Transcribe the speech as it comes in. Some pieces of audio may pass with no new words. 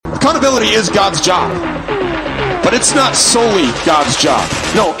Accountability is God's job, but it's not solely God's job.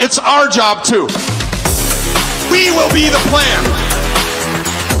 No, it's our job too. We will be the plan.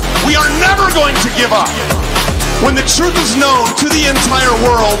 We are never going to give up. When the truth is known to the entire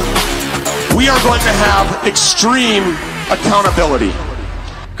world, we are going to have extreme accountability.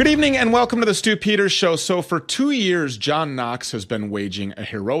 Good evening and welcome to the Stu Peters Show. So for 2 years, John Knox has been waging a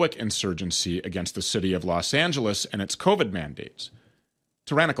heroic insurgency against the city of Los Angeles and its COVID mandates.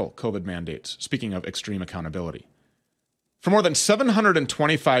 Tyrannical COVID mandates, speaking of extreme accountability. For more than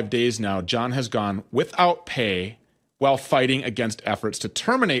 725 days now, John has gone without pay while fighting against efforts to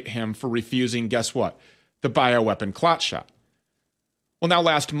terminate him for refusing, guess what? The bioweapon clot shot. Well, now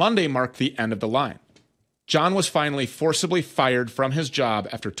last Monday marked the end of the line. John was finally forcibly fired from his job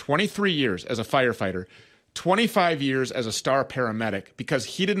after 23 years as a firefighter, 25 years as a star paramedic, because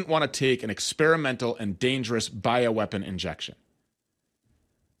he didn't want to take an experimental and dangerous bioweapon injection.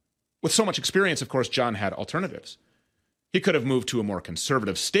 With so much experience, of course, John had alternatives. He could have moved to a more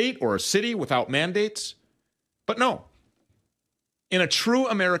conservative state or a city without mandates, but no. In a true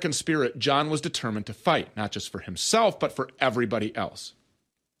American spirit, John was determined to fight, not just for himself, but for everybody else.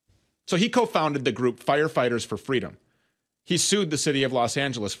 So he co-founded the group Firefighters for Freedom. He sued the city of Los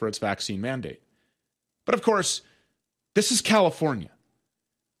Angeles for its vaccine mandate. But of course, this is California.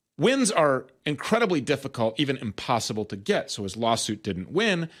 Wins are incredibly difficult, even impossible to get, so his lawsuit didn't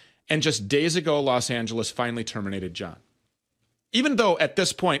win, and just days ago, Los Angeles finally terminated John. Even though at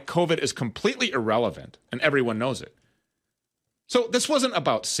this point, COVID is completely irrelevant, and everyone knows it. So this wasn't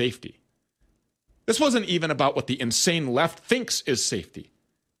about safety. This wasn't even about what the insane left thinks is safety.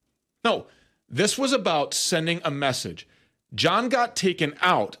 No, this was about sending a message. John got taken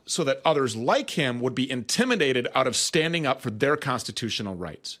out so that others like him would be intimidated out of standing up for their constitutional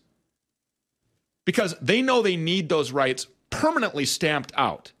rights. Because they know they need those rights permanently stamped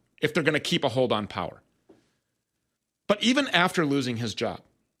out if they're going to keep a hold on power. But even after losing his job,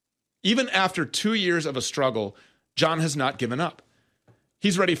 even after 2 years of a struggle, John has not given up.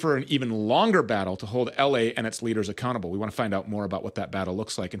 He's ready for an even longer battle to hold LA and its leaders accountable. We want to find out more about what that battle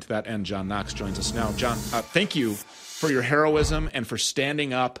looks like. And to that end, John Knox joins us now. John, thank you for your heroism and for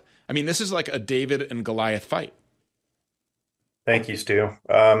standing up. I mean, this is like a David and Goliath fight. Thank you, Stu.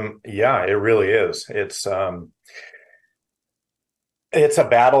 Yeah, it really is. It's a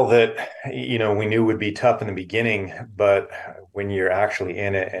battle that, we knew would be tough in the beginning, but when you're actually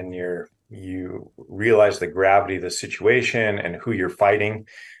in it and you realize the gravity of the situation and who you're fighting,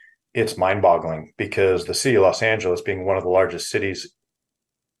 it's mind-boggling, because the city of Los Angeles, being one of the largest cities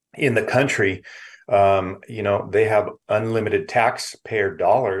in the country, they have unlimited taxpayer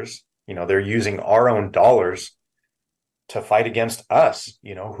dollars. They're using our own dollars to fight against us,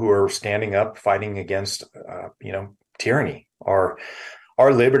 who are standing up, fighting against, tyranny. Our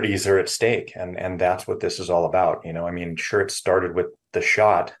liberties are at stake, and that's what this is all about. Sure, it started with the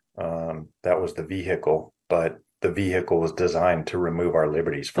shot. That was the vehicle, but the vehicle was designed to remove our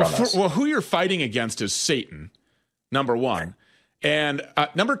liberties from us. Well, who you're fighting against is Satan, number one. And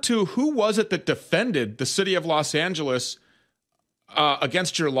number two, who was it that defended the city of Los Angeles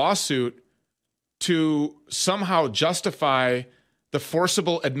against your lawsuit to somehow justify the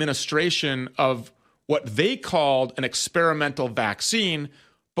forcible administration of what they called an experimental vaccine,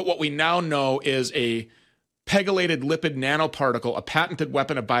 but what we now know is a pegylated lipid nanoparticle, a patented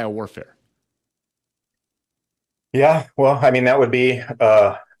weapon of biowarfare? Yeah, well, that would be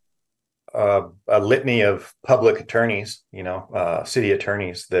a litany of public attorneys, city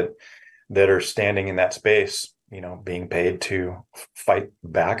attorneys that are standing in that space, being paid to fight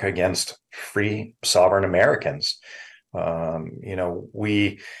back against free, sovereign Americans.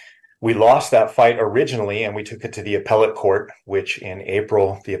 We lost that fight originally, and we took it to the appellate court, which in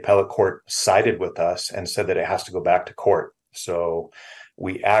April, the appellate court sided with us and said that it has to go back to court. So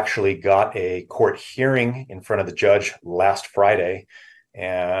we actually got a court hearing in front of the judge last Friday,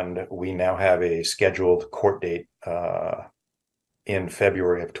 and we now have a scheduled court date in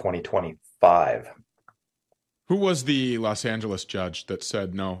February of 2025. Who was the Los Angeles judge that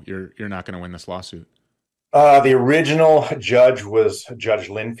said, no, you're not going to win this lawsuit? The original judge was Judge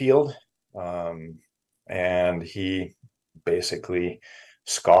Linfield, and he basically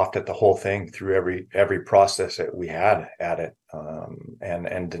scoffed at the whole thing through every process that we had at it,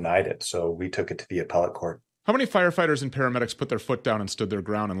 and denied it. So we took it to the appellate court. How many firefighters and paramedics put their foot down and stood their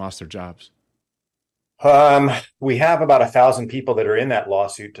ground and lost their jobs? We have about 1,000 people that are in that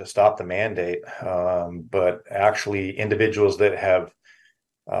lawsuit to stop the mandate, but actually individuals that have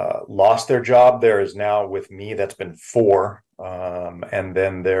lost their job, there is now with me, that's been 4. And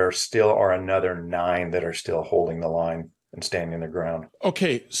then there still are another 9 that are still holding the line. and standing their ground.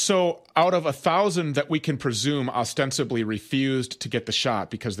 Okay, so out of 1,000 that we can presume ostensibly refused to get the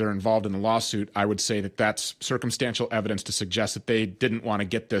shot because they're involved in the lawsuit, I would say that that's circumstantial evidence to suggest that they didn't want to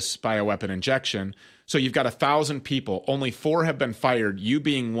get this bioweapon injection. So you've got 1,000 people, only 4 have been fired, you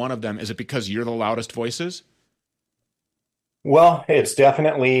being one of them. Is it because you're the loudest voices? Well, it's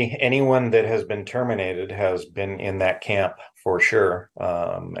definitely anyone that has been terminated has been in that camp for sure.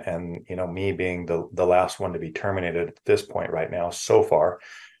 And me being the last one to be terminated at this point right now, so far,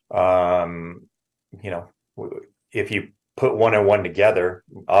 you know, if you put one and one together,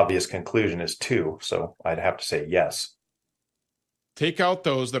 obvious conclusion is 2. So I'd have to say yes. Take out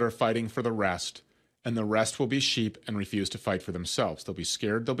those that are fighting for the rest, and the rest will be sheep and refuse to fight for themselves. They'll be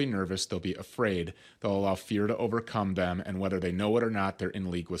scared, they'll be nervous, they'll be afraid, they'll allow fear to overcome them, and whether they know it or not, they're in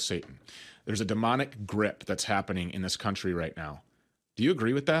league with Satan. There's a demonic grip that's happening in this country right now. Do you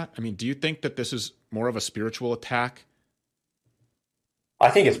agree with that? I mean, do you think that this is more of a spiritual attack? I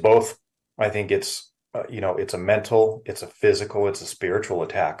think it's both. I think it's it's a mental, it's a physical, it's a spiritual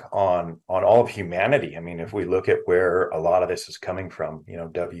attack on all of humanity. I mean, if we look at where a lot of this is coming from,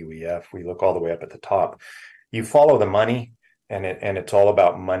 WEF, we look all the way up at the top. You follow the money, and it's all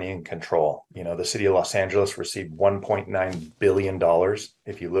about money and control. The city of Los Angeles received $1.9 billion.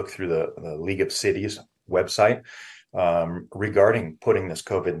 If you look through the League of Cities website, regarding putting this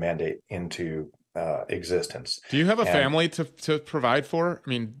COVID mandate into existence. Do you have a family to provide for? I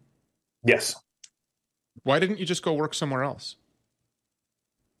mean, yes. Why didn't you just go work somewhere else?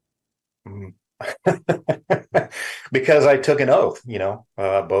 Because I took an oath,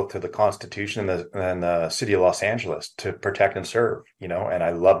 both to the Constitution and the city of Los Angeles to protect and serve, and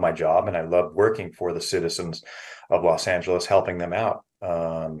I love my job and I love working for the citizens of Los Angeles, helping them out.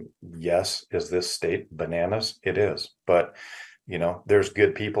 Yes, is this state bananas? It is, but there's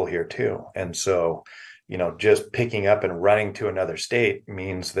good people here too. And so, just picking up and running to another state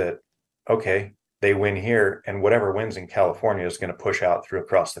means that, okay, they win here, and whatever wins in California is going to push out through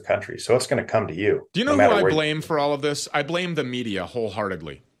across the country. So it's going to come to you. Do you know who I blame for all of this? I blame the media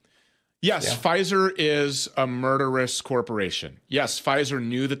wholeheartedly. Yes, Pfizer is a murderous corporation. Yes, Pfizer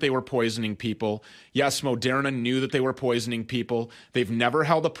knew that they were poisoning people. Yes, Moderna knew that they were poisoning people. They've never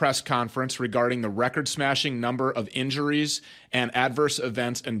held a press conference regarding the record-smashing number of injuries and adverse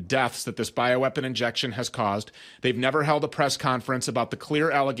events and deaths that this bioweapon injection has caused. They've never held a press conference about the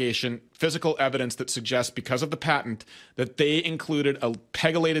clear allegation, physical evidence that suggests, because of the patent, that they included a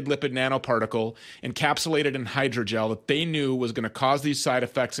pegylated lipid nanoparticle encapsulated in hydrogel that they knew was going to cause these side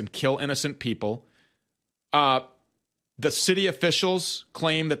effects and kill innocent people. The city officials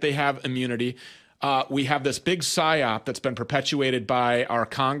claim that they have immunity. We have this big psyop that's been perpetuated by our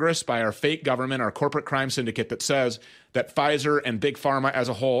Congress, by our fake government, our corporate crime syndicate, that says that Pfizer and Big Pharma as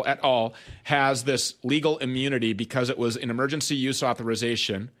a whole, et al., has this legal immunity because it was an emergency use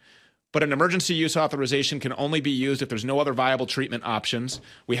authorization. But an emergency use authorization can only be used if there's no other viable treatment options.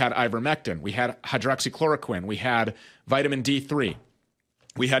 We had ivermectin. We had hydroxychloroquine. We had vitamin D3.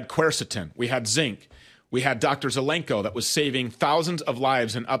 We had quercetin. We had zinc. We had Dr. Zelenko that was saving thousands of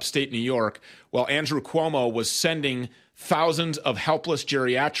lives in upstate New York, while Andrew Cuomo was sending thousands of helpless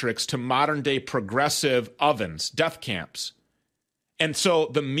geriatrics to modern-day progressive ovens, death camps. And so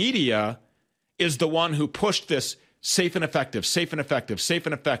the media is the one who pushed this safe and effective, safe and effective, safe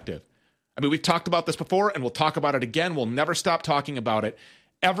and effective. I mean, we've talked about this before, and we'll talk about it again. We'll never stop talking about it.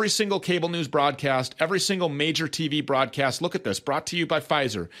 Every single cable news broadcast, every single major TV broadcast, look at this, brought to you by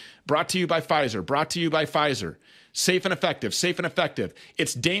Pfizer, brought to you by Pfizer, brought to you by Pfizer. Safe and effective, safe and effective.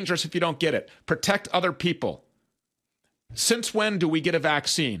 It's dangerous if you don't get it. Protect other people. Since when do we get a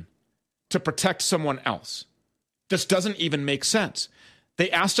vaccine to protect someone else? This doesn't even make sense.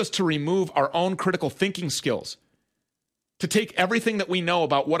 They asked us to remove our own critical thinking skills, to take everything that we know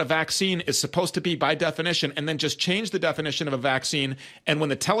about what a vaccine is supposed to be by definition and then just change the definition of a vaccine. And when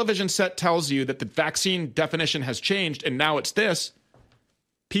the television set tells you that the vaccine definition has changed and now it's this,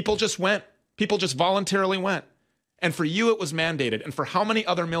 people just went. People just voluntarily went. And for you, it was mandated. And for how many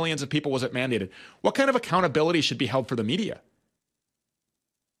other millions of people was it mandated? What kind of accountability should be held for the media?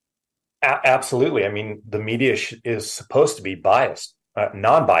 Absolutely. I mean, the media is supposed to be biased,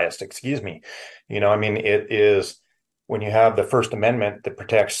 non-biased, excuse me. It is, when you have the First Amendment that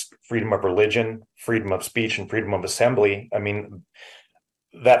protects freedom of religion, freedom of speech, and freedom of assembly, I mean,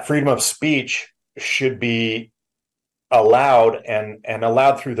 that freedom of speech should be allowed and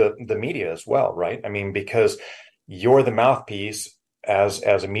allowed through the media as well, right? I mean, because you're the mouthpiece as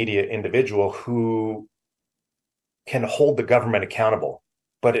a media individual who can hold the government accountable,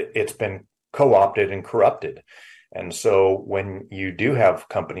 but it's been co-opted and corrupted. And so when you do have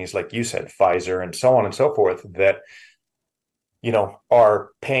companies, like you said, Pfizer and so on and so forth, that are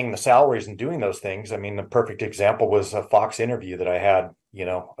paying the salaries and doing those things. I mean, the perfect example was a Fox interview that I had,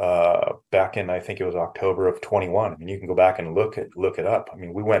 back in, I think it was October of 21. I mean, you can go back and look it up. I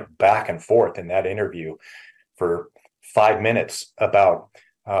mean, we went back and forth in that interview for 5 minutes about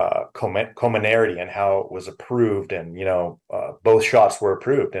commonality and how it was approved, and both shots were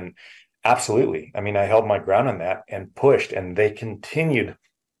approved, and absolutely. I mean, I held my ground on that and pushed, and they continued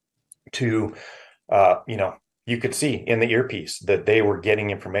to, you could see in the earpiece that they were getting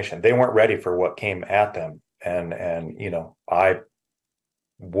information. They weren't ready for what came at them, and I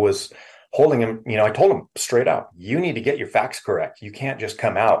was holding him. I told him straight out, you need to get your facts correct. You can't just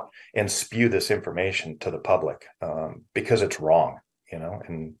come out and spew this information to the public, because it's wrong.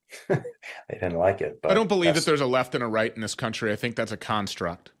 And they didn't like it. But I don't believe that there's a left and a right in this country. I think that's a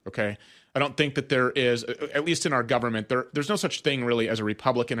construct. Okay. I don't think that there is, at least in our government, there's no such thing really as a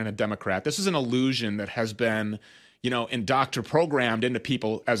Republican and a Democrat. This is an illusion that has been, programmed into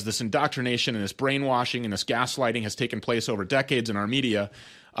people as this indoctrination and this brainwashing and this gaslighting has taken place over decades in our media.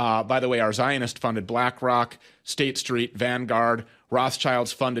 By the way, our Zionist-funded BlackRock, State Street, Vanguard,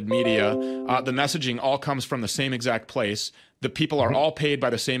 Rothschilds funded media, the messaging all comes from the same exact place. The people are all paid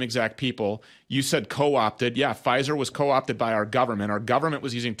by the same exact people. You said co-opted. Yeah, Pfizer was co-opted by our government. Our government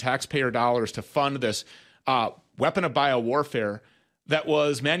was using taxpayer dollars to fund this weapon of biowarfare that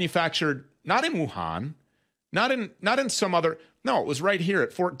was manufactured not in Wuhan, not in some other. No, it was right here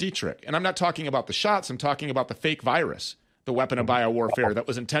at Fort Detrick. And I'm not talking about the shots. I'm talking about the fake virus, the weapon of biowarfare that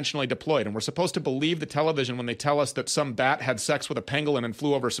was intentionally deployed. And we're supposed to believe the television when they tell us that some bat had sex with a pangolin and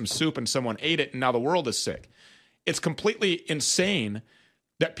flew over some soup and someone ate it and now the world is sick. It's completely insane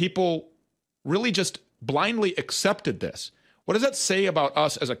that people really just blindly accepted this. What does that say about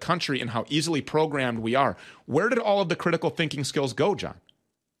us as a country and how easily programmed we are? Where did all of the critical thinking skills go, John?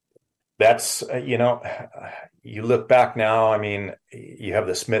 That's, you look back now, I mean, you have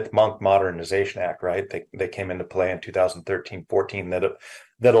the Smith-Monk Modernization Act, right? They came into play in 2013, 14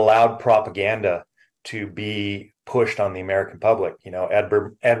 that allowed propaganda to be pushed on the American public.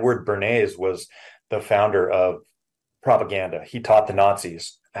 Edward Bernays was the founder of propaganda. He taught the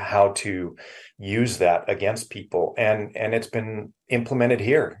Nazis how to use that against people, and it's been implemented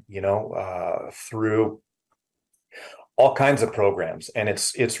here, through all kinds of programs. And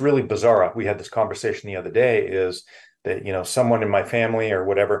it's really bizarre. We had this conversation the other day, is that someone in my family or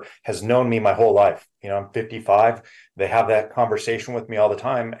whatever has known me my whole life. I'm 55. They have that conversation with me all the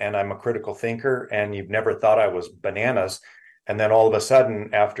time, and I'm a critical thinker, and you've never thought I was bananas. And then all of a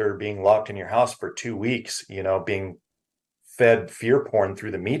sudden, after being locked in your house for 2 weeks, being fed fear porn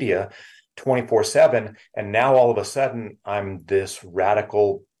through the media 24/7, and now all of a sudden I'm this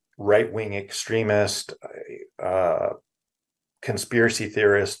radical right-wing extremist, conspiracy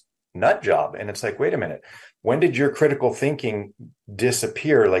theorist nut job. And it's like, wait a minute, when did your critical thinking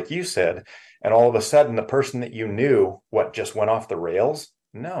disappear, like you said, and all of a sudden the person that you knew just went off the rails?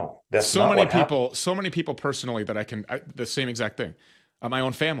 No, that's so not many what people. happened. So many people personally that the same exact thing. My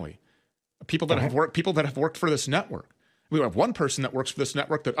own family, people that have worked for this network. We have one person that works for this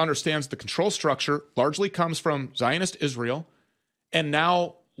network that understands the control structure largely comes from Zionist Israel, and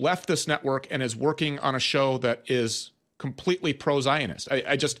now left this network and is working on a show that is completely pro-Zionist.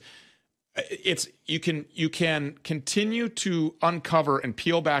 You can continue to uncover and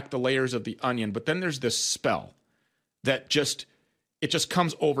peel back the layers of the onion, but then there's this spell that just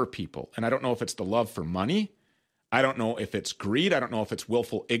comes over people. And I don't know if it's the love for money. I don't know if it's greed. I don't know if it's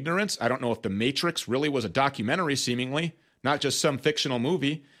willful ignorance. I don't know if The Matrix really was a documentary, seemingly, not just some fictional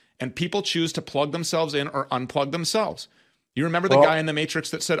movie. And people choose to plug themselves in or unplug themselves. You remember the guy in The Matrix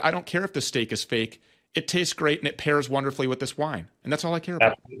that said, I don't care if the steak is fake. It tastes great and it pairs wonderfully with this wine. And that's all I care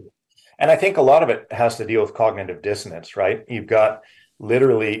about. Absolutely. And I think a lot of it has to deal with cognitive dissonance, right? You've got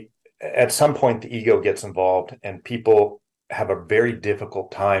literally, at some point, the ego gets involved and people have a very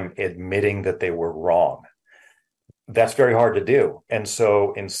difficult time admitting that they were wrong. That's very hard to do. And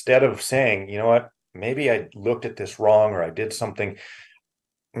so instead of saying, you know what, maybe I looked at this wrong or I did something,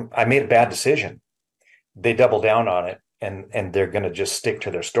 I made a bad decision, they double down on it and they're going to just stick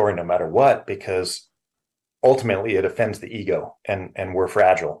to their story no matter what, because ultimately it offends the ego, and we're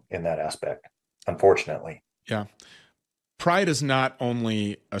fragile in that aspect, unfortunately. Yeah. Pride is not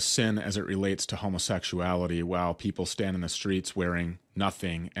only a sin as it relates to homosexuality, while people stand in the streets wearing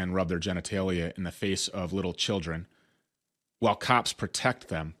nothing and rub their genitalia in the face of little children, while cops protect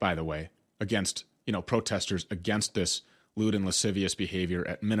them, by the way, against, protesters against this lewd and lascivious behavior,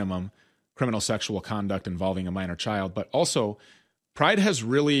 at minimum, criminal sexual conduct involving a minor child. But also, pride has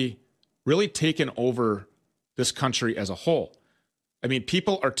really, really taken over this country as a whole. I mean,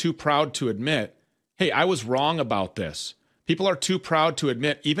 people are too proud to admit, hey, I was wrong about this. People are too proud to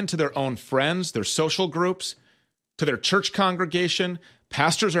admit, even to their own friends, their social groups, to their church congregation.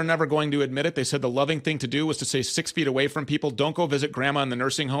 Pastors are never going to admit it. They said the loving thing to do was to stay 6 feet away from people. Don't go visit grandma in the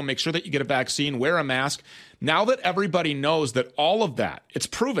nursing home. Make sure that you get a vaccine. Wear a mask. Now that everybody knows that all of that, it's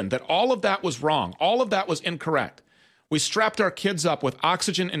proven that all of that was wrong. All of that was incorrect. We strapped our kids up with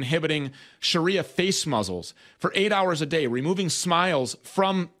oxygen-inhibiting Sharia face muzzles for 8 hours a day, removing smiles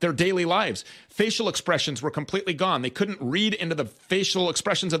from their daily lives. Facial expressions were completely gone. They couldn't read into the facial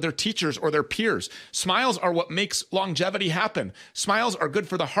expressions of their teachers or their peers. Smiles are what makes longevity happen. Smiles are good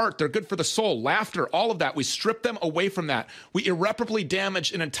for the heart. They're good for the soul. Laughter, all of that. We stripped them away from that. We irreparably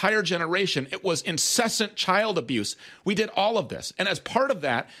damaged an entire generation. It was incessant child abuse. We did all of this. And as part of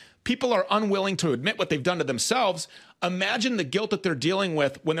that, people are unwilling to admit what they've done to themselves. Imagine the guilt that they're dealing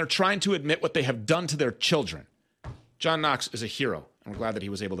with when they're trying to admit what they have done to their children. John Knox is a hero. I'm glad that he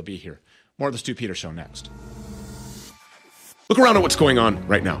was able to be here. More of the Stu Peters Show next. Look around at what's going on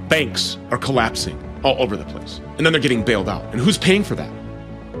right now. Banks are collapsing all over the place. And then they're getting bailed out. And who's paying for that?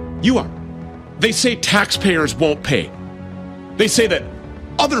 You are. They say taxpayers won't pay. They say that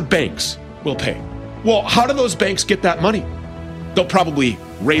other banks will pay. Well, how do those banks get that money? They'll probably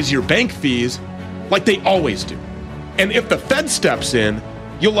raise your bank fees like they always do. And if the Fed steps in,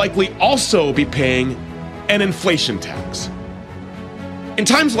 you'll likely also be paying an inflation tax. In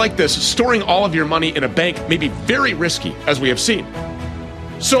times like this, storing all of your money in a bank may be very risky, as we have seen.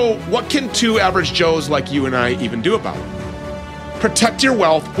 So what can two average Joes like you and I even do about it? Protect your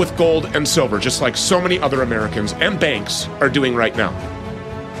wealth with gold and silver, just like so many other Americans and banks are doing right now.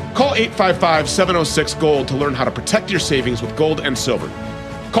 Call 855-706-GOLD to learn how to protect your savings with gold and silver.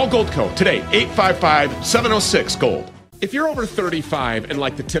 Call Goldco today, 855-706-GOLD. If you're over 35 and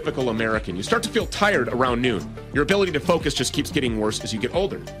like the typical American, you start to feel tired around noon. Your ability to focus just keeps getting worse as you get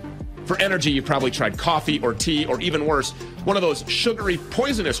older. For energy, you've probably tried coffee or tea, or even worse, one of those sugary,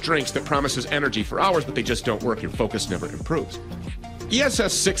 poisonous drinks that promises energy for hours, but they just don't work. Your focus never improves.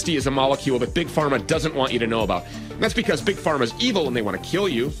 ESS-60 is a molecule that Big Pharma doesn't want you to know about. And that's because Big Pharma is evil and they want to kill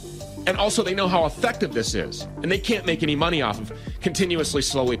you. And also they know how effective this is. And they can't make any money off of continuously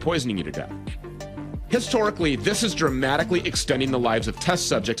slowly poisoning you to death. Historically, this is dramatically extending the lives of test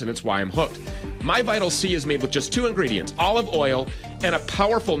subjects, and it's why I'm hooked. My Vital C is made with just 2 ingredients, olive oil and a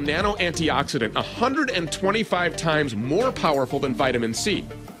powerful nano antioxidant, 125 times more powerful than vitamin C.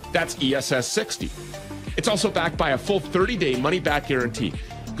 That's ESS-60. It's also backed by a full 30-day money-back guarantee.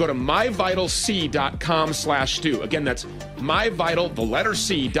 Go to myvitalc.com/stew. Again, that's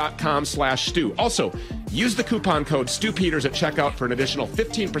myvital.c.com/stew. Also, use the coupon code StewPeters at checkout for an additional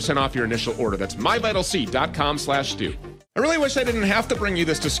 15% off your initial order. That's myvitalc.com/stew. I really wish I didn't have to bring you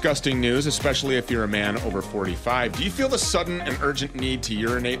this disgusting news, especially if you're a man over 45. Do you feel the sudden and urgent need to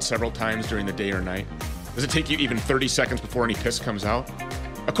urinate several times during the day or night? Does it take you even 30 seconds before any piss comes out?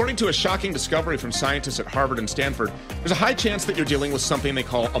 According to a shocking discovery from scientists at Harvard and Stanford, there's a high chance that you're dealing with something they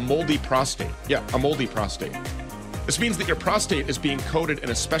call a moldy prostate. Yeah, a moldy prostate. This means that your prostate is being coated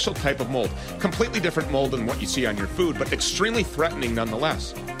in a special type of mold, completely different mold than what you see on your food, but extremely threatening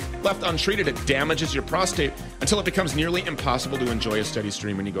nonetheless. Left untreated, it damages your prostate until it becomes nearly impossible to enjoy a steady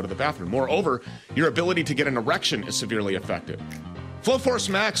stream when you go to the bathroom. Moreover, your ability to get an erection is severely affected. FlowForce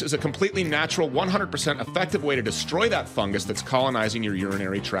Max is a completely natural, 100% effective way to destroy that fungus that's colonizing your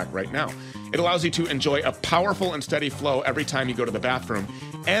urinary tract right now. It allows you to enjoy a powerful and steady flow every time you go to the bathroom,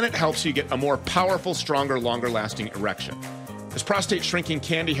 and it helps you get a more powerful, stronger, longer-lasting erection. This prostate shrinking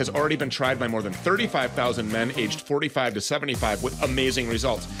candy has already been tried by more than 35,000 men aged 45 to 75 with amazing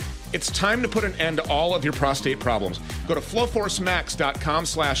results. It's time to put an end to all of your prostate problems. Go to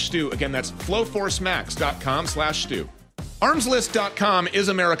flowforcemax.com/stew. Again, that's flowforcemax.com/stew. Armslist.com is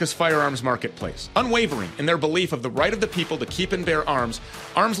America's firearms marketplace. Unwavering in their belief of the right of the people to keep and bear arms,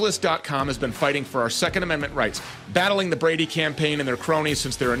 Armslist.com has been fighting for our Second Amendment rights, battling the Brady campaign and their cronies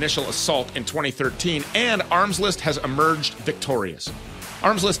since their initial assault in 2013, and Armslist has emerged victorious.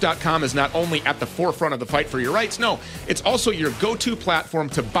 Armslist.com is not only at the forefront of the fight for your rights, no, it's also your go-to platform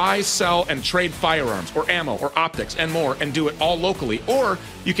to buy, sell, and trade firearms or ammo or optics and more, and do it all locally, or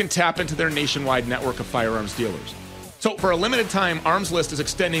you can tap into their nationwide network of firearms dealers. So for a limited time, Armslist is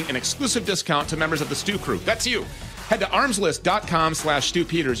extending an exclusive discount to members of the Stew Crew. That's you. Head to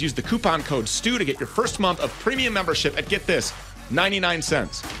armslist.com/StewPeters. Use the coupon code STEW to get your first month of premium membership at, get this, 99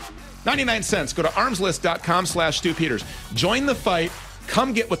 cents. 99 cents. Go to armslist.com/StewPeters. Join the fight.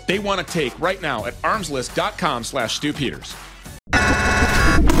 Come get what they want to take right now at armslist.com/StewPeters.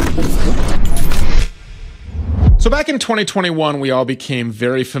 So back in 2021, we all became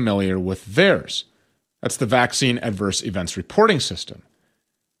very familiar with VAERS. That's the Vaccine Adverse Events Reporting System.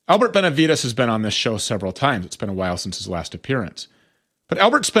 Albert Benavides has been on this show several times. It's been a while since his last appearance. But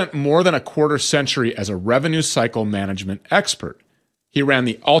Albert spent more than a quarter century as a revenue cycle management expert. He ran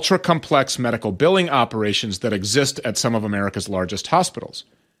the ultra-complex medical billing operations that exist at some of America's largest hospitals.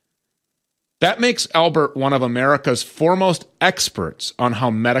 That makes Albert one of America's foremost experts on how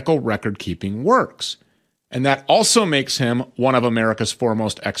medical record keeping works. And that also makes him one of America's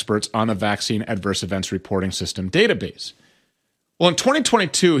foremost experts on the Vaccine Adverse Events Reporting System database. Well, in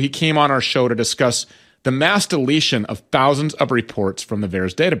 2022, he came on our show to discuss the mass deletion of thousands of reports from the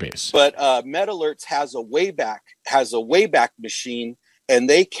VAERS database. But MedAlerts has a wayback machine, and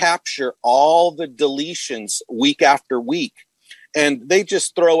they capture all the deletions week after week. And they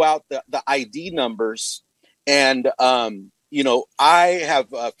just throw out the ID numbers. And, I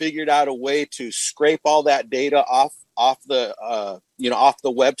have figured out a way to scrape all that data off the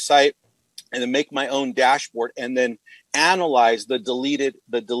website and then make my own dashboard and then analyze the deleted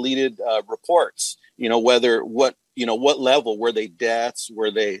reports. What level, were they deaths, were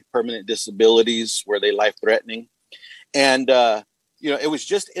they permanent disabilities, were they life-threatening? And it was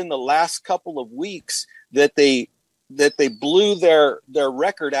just in the last couple of weeks that they blew their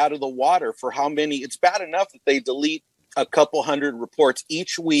record out of the water for how many. It's bad enough that they delete a couple hundred reports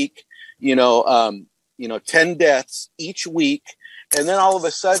each week, 10 deaths each week. And then all of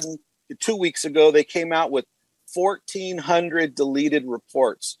a sudden, 2 weeks ago, they came out with 1,400 deleted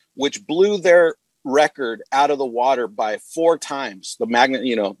reports, which blew their record out of the water by 4 times.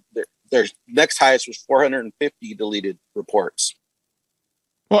 The their next highest was 450 deleted reports.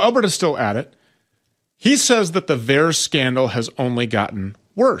 Well, Albert is still at it. He says that the VAERS scandal has only gotten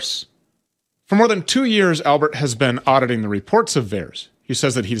worse. For more than 2 years, Albert has been auditing the reports of VAERS. He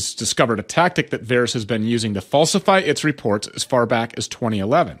says that he's discovered a tactic that VAERS has been using to falsify its reports as far back as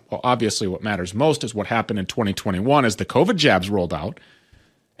 2011. Well, obviously what matters most is what happened in 2021 as the COVID jabs rolled out.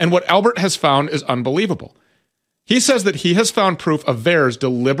 And what Albert has found is unbelievable. He says that he has found proof of VAERS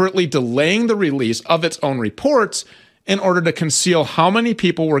deliberately delaying the release of its own reports in order to conceal how many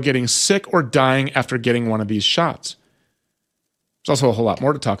people were getting sick or dying after getting one of these shots. There's also a whole lot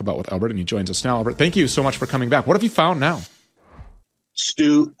more to talk about with Albert, and he joins us now. Albert, thank you so much for coming back. What have you found now?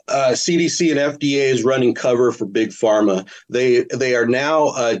 Stu, CDC and FDA is running cover for Big Pharma. They are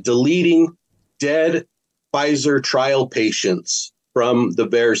now deleting dead Pfizer trial patients from the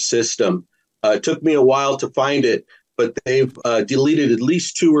VAERS system. It took me a while to find it, but they've deleted at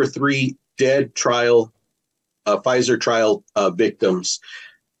least 2 or 3 dead Pfizer trial victims.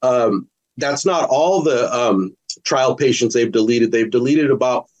 That's not all the trial patients they've deleted. They've deleted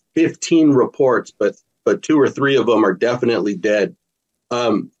about 15 reports, but 2 or 3 of them are definitely dead.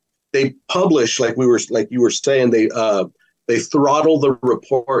 They publish, like you were saying, they throttle the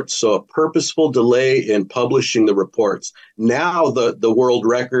reports, so a purposeful delay in publishing the reports. Now the world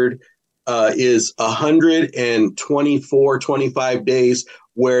record is 25 days,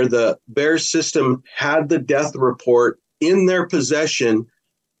 where the VAERS system had the death report in their possession,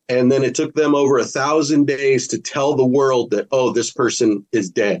 and then it took them over 1,000 days to tell the world that, oh, this person is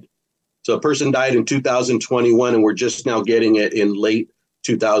dead. So a person died in 2021, and we're just now getting it in late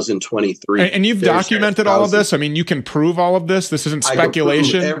 2023. And you've documented all of this? I mean, you can prove all of this? This isn't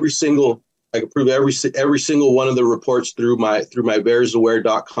speculation? I can prove every single one of the reports through my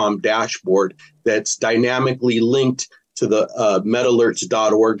VAERSaware.com dashboard that's dynamically linked to the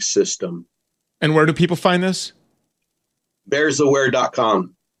metalerts.org system. And where do people find this?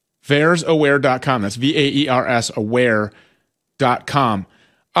 VAERSaware.com. VAERSaware.com. That's VAERS aware.com.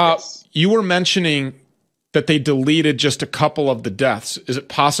 Yes. You were mentioning that they deleted just a couple of the deaths. Is it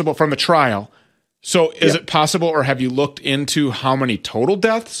possible from the trial? So is it possible, or have you looked into how many total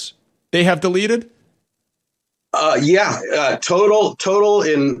deaths they have deleted? Total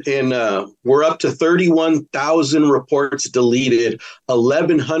in we're up to 31,000 reports deleted.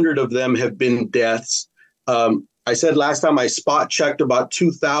 1,100 of them have been deaths. I said last time I spot checked about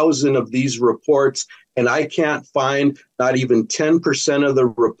 2,000 of these reports, and I can't find not even 10% of the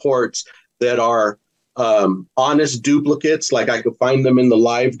reports that are honest duplicates, like I could find them in the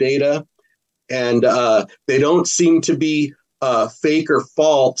live data. And they don't seem to be fake or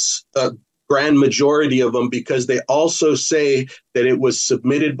false, grand majority of them, because they also say that it was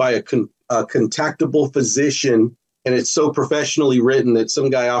submitted by a contactable physician, and it's so professionally written that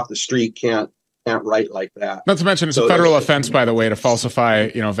some guy off the street can't write like that. Not to mention, it's a federal offense, by the way, to falsify,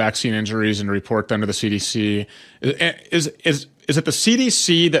 vaccine injuries and report them to the CDC. Is it the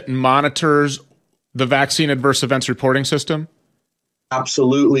CDC that monitors the Vaccine Adverse Events Reporting System?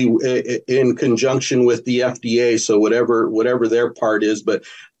 Absolutely, in conjunction with the FDA. So whatever their part is, but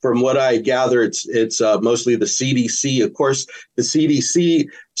from what I gather, it's mostly the CDC. Of course, the CDC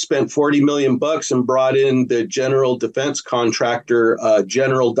spent $40 million and brought in the general defense contractor,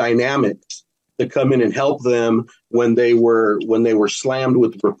 General Dynamics, to come in and help them when they were slammed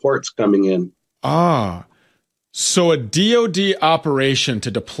with reports coming in. So a DoD operation to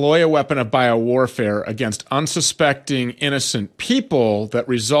deploy a weapon of biowarfare against unsuspecting innocent people that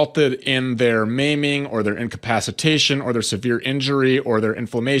resulted in their maiming or their incapacitation or their severe injury or their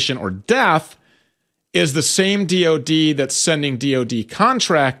inflammation or death is the same DoD that's sending DoD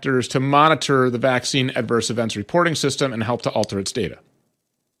contractors to monitor the vaccine adverse events reporting system and help to alter its data.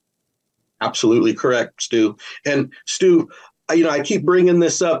 Absolutely correct, Stu. And Stu, I keep bringing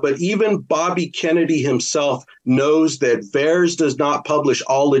this up, but even Bobby Kennedy himself knows that VAERS does not publish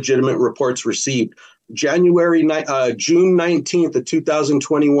all legitimate reports received. June 19th of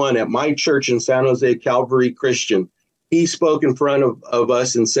 2021 at my church in San Jose, Calvary Christian, he spoke in front of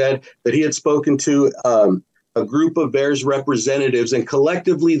us and said that he had spoken to a group of VAERS representatives, and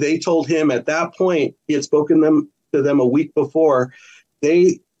collectively they told him at that point, he had spoken to them a week before,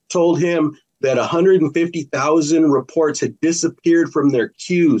 they told him that 150,000 reports had disappeared from their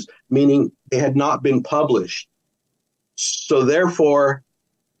queues, meaning they had not been published. So therefore,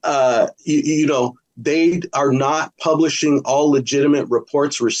 they are not publishing all legitimate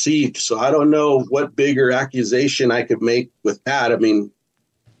reports received. So I don't know what bigger accusation I could make with that. I mean,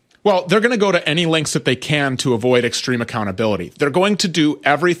 well, they're going to go to any lengths that they can to avoid extreme accountability. They're going to do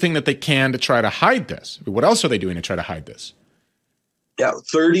everything that they can to try to hide this. What else are they doing to try to hide this? Yeah,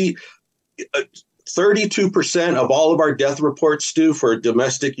 32% of all of our death reports, Stu, for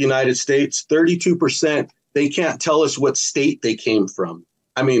domestic United States, 32%, they can't tell us what state they came from.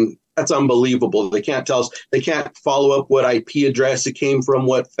 I mean, that's unbelievable. They can't tell us. They can't follow up what IP address it came from,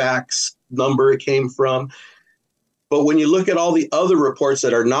 what fax number it came from. But when you look at all the other reports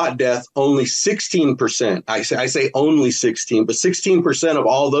that are not death, only 16%, I say only 16, but 16% of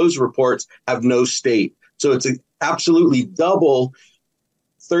all those reports have no state. So it's absolutely double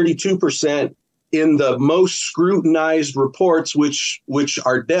 32% in the most scrutinized reports, which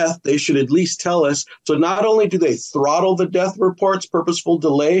are death. They should at least tell us. So not only do they throttle the death reports, purposeful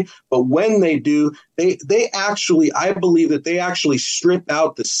delay, but when they do, they actually, I believe that they actually strip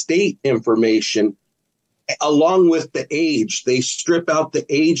out the state information along with the age. They strip out the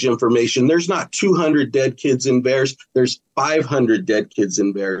age information. There's not 200 dead kids in VAERS. There's 500 dead kids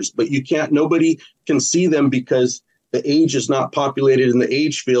in VAERS, but nobody can see them because the age is not populated in the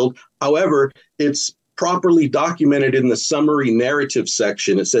age field. However, it's properly documented in the summary narrative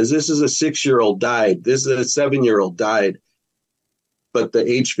section. It says this is a 6-year-old died. This is a 7-year-old died. But the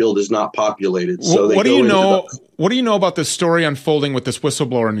age field is not populated. So what do you know? What do you know about this story unfolding with this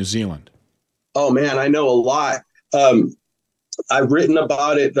whistleblower in New Zealand? Oh man, I know a lot. I've written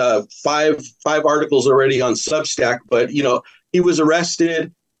about it. 5 articles already on Substack. But he was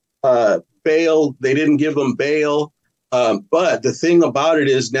arrested. Bail. They didn't give him bail. But the thing about it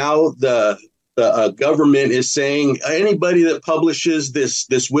is now the government is saying anybody that publishes this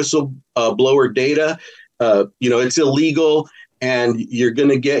whistleblower data, it's illegal, and you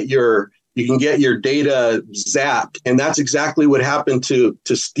can get your data zapped. And that's exactly what happened to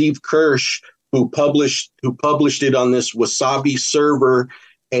Steve Kirsch, who published it on this Wasabi server,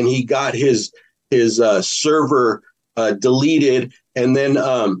 and he got his server deleted. And then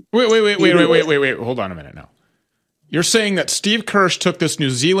wait, hold on a minute now. You're saying that Steve Kirsch took this New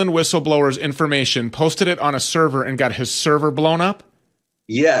Zealand whistleblower's information, posted it on a server, and got his server blown up?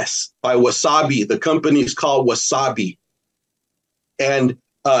 Yes, by Wasabi. The company is called Wasabi. And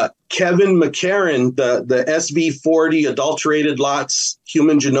Kevin McCarran, the SV40 adulterated lots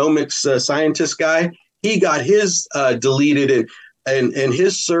human genomics scientist guy, he got his deleted, and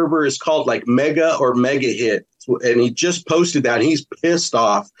his server is called like Mega or Mega Hit. And he just posted that, and he's pissed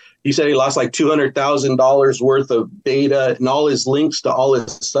off. He said he lost like $200,000 worth of data, and all his links to all his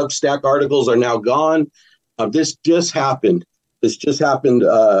Substack articles are now gone. This just happened.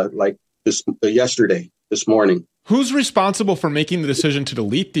 Like yesterday, this morning. Who's responsible for making the decision to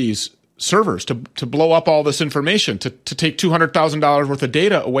delete these servers, to blow up all this information, to take $200,000 worth of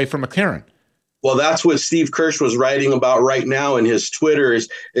data away from McLaren? Well, that's what Steve Kirsch was writing about right now in his Twitter. Is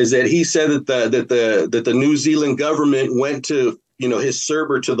that he said that the New Zealand government went to his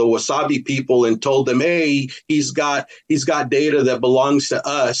server to the Wasabi people and told them, hey, he's got data that belongs to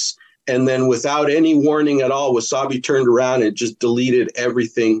us. And then without any warning at all, Wasabi turned around and just deleted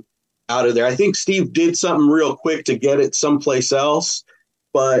everything out of there. I think Steve did something real quick to get it someplace else,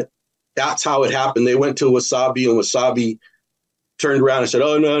 but that's how it happened. They went to Wasabi, and Wasabi turned around and said,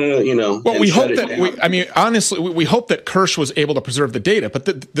 "Oh no," Well, we hope that honestly, we hope that Kirsch was able to preserve the data. But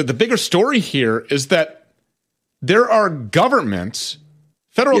the bigger story here is that there are governments,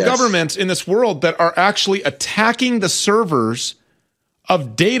 federal governments in this world that are actually attacking the servers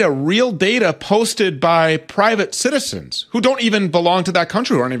of data, real data posted by private citizens who don't even belong to that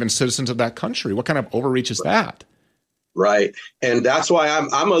country, who aren't even citizens of that country. What kind of overreach is that? Right. And that's why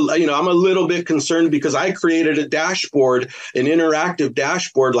I'm a little bit concerned, because I created a dashboard, an interactive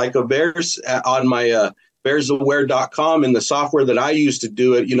dashboard like a VAERS on my VAERSaware.com, and the software that I use to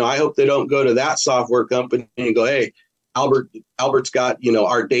do it. I hope they don't go to that software company and go, "Hey, Albert's got,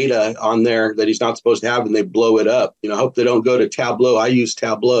 our data on there that he's not supposed to have," and they blow it up. I hope they don't go to Tableau. I use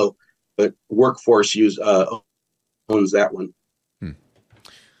Tableau, but Workforce owns that one.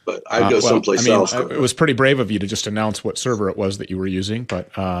 But I'd go someplace else. It was pretty brave of you to just announce what server it was that you were using.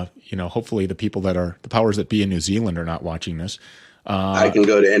 But, hopefully the people that are the powers that be in New Zealand are not watching this. I can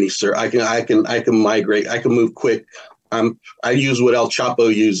go to any server. I can migrate. I can move quick. I use what El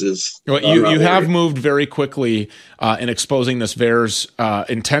Chapo uses. Well, you have moved very quickly in exposing this VAERS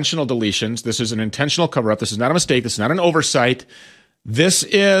intentional deletions. This is an intentional cover-up. This is not a mistake. This is not an oversight. This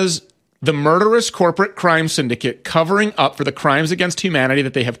is the murderous corporate crime syndicate covering up for the crimes against humanity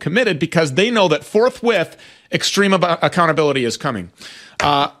that they have committed, because they know that forthwith extreme accountability is coming.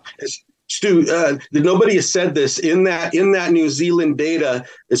 Stu, nobody has said this. In that New Zealand data,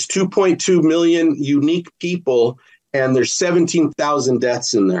 is 2.2 million unique people, and there's 17,000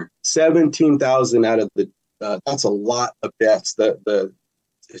 deaths in there. 17,000 out of the that's a lot of deaths.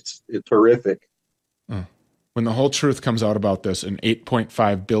 It's horrific. When the whole truth comes out about this, and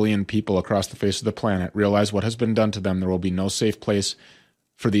 8.5 billion people across the face of the planet realize what has been done to them, there will be no safe place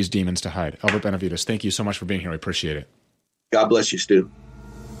for these demons to hide. Albert Benavides, thank you so much for being here. I appreciate it. God bless you, Stu.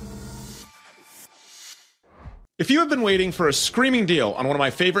 If you have been waiting for a screaming deal on one of my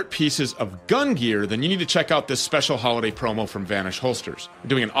favorite pieces of gun gear, then you need to check out this special holiday promo from Vanish Holsters. They're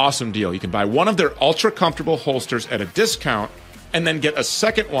doing an awesome deal. You can buy one of their ultra comfortable holsters at a discount, and then get a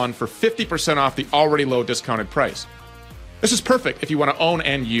second one for 50% off the already low discounted price. This is perfect if you want to own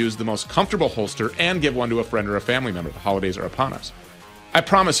and use the most comfortable holster and give one to a friend or a family member. The holidays are upon us. I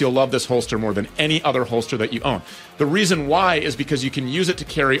promise you'll love this holster more than any other holster that you own. The reason why is because you can use it to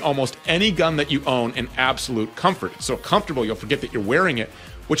carry almost any gun that you own in absolute comfort. It's so comfortable you'll forget that you're wearing it,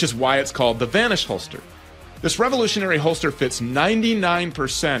 which is why it's called the Vanish holster. This revolutionary holster fits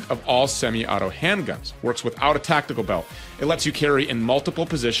 99% of all semi-auto handguns, works without a tactical belt. It lets you carry in multiple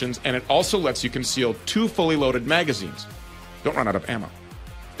positions, and it also lets you conceal 2 fully loaded magazines. Don't run out of ammo.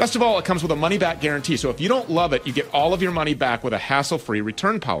 Best of all, it comes with a money-back guarantee, so if you don't love it, you get all of your money back with a hassle-free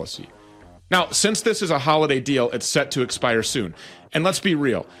return policy. Now, since this is a holiday deal, it's set to expire soon. And let's be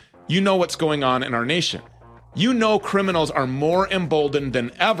real, you know what's going on in our nation. You know criminals are more emboldened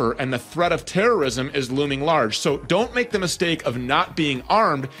than ever, and the threat of terrorism is looming large. So don't make the mistake of not being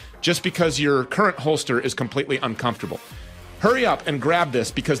armed just because your current holster is completely uncomfortable. Hurry up and grab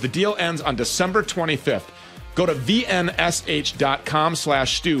this, because the deal ends on December 25th. Go to vnsh.com/Stu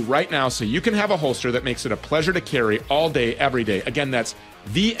right now so you can have a holster that makes it a pleasure to carry all day, every day. Again, that's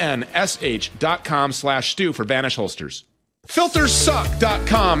vnsh.com/Stu for Vanish holsters.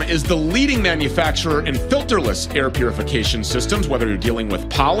 FilterSuck.com is the leading manufacturer in filterless air purification systems, whether you're dealing with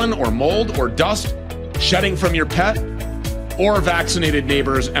pollen or mold or dust, shedding from your pet, or vaccinated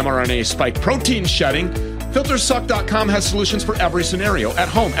neighbors' mRNA spike protein shedding. FilterSuck.com has solutions for every scenario, at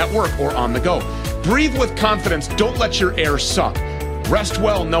home, at work, or on the go. Breathe with confidence. Don't let your air suck. Rest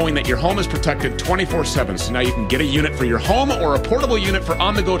well knowing that your home is protected 24/7, so now you can get a unit for your home or a portable unit for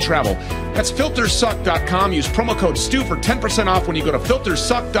on-the-go travel. That's FilterSuck.com. Use promo code STU for 10% off when you go to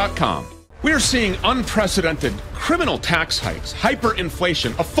FilterSuck.com. We're seeing unprecedented criminal tax hikes,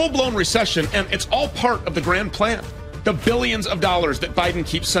 hyperinflation, a full-blown recession, and it's all part of the grand plan. The billions of dollars that Biden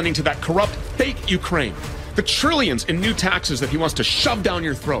keeps sending to that corrupt, fake Ukraine. The trillions in new taxes that he wants to shove down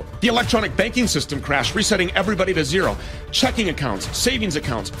your throat. The electronic banking system crash, resetting everybody to zero. Checking accounts, savings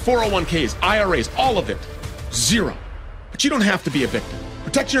accounts, 401ks, IRAs, all of it. Zero. But you don't have to be a victim.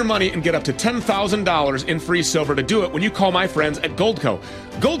 Protect your money and get up to $10,000 in free silver to do it when you call my friends at Goldco.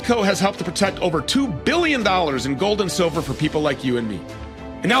 Goldco has helped to protect over $2 billion in gold and silver for people like you and me.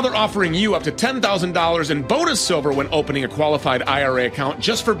 And now they're offering you up to $10,000 in bonus silver when opening a qualified IRA account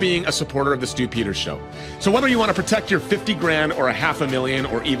just for being a supporter of the Stu Peters Show. So whether you want to protect your 50 grand or a $500,000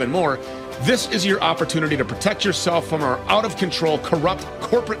 or even more, this is your opportunity to protect yourself from our out-of-control, corrupt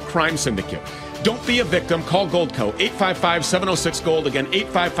corporate crime syndicate. Don't be a victim. Call Goldco, 855-706-GOLD. Again,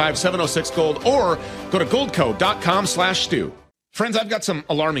 855-706-GOLD, or go to goldco.com/Stu. Friends, I've got some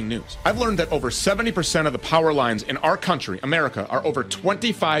alarming news. I've learned that over 70% of the power lines in our country, America, are over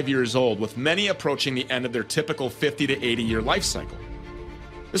 25 years old, with many approaching the end of their typical 50 to 80-year life cycle.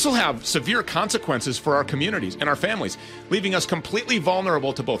 This will have severe consequences for our communities and our families, leaving us completely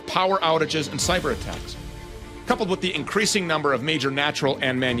vulnerable to both power outages and cyber attacks. Coupled with the increasing number of major natural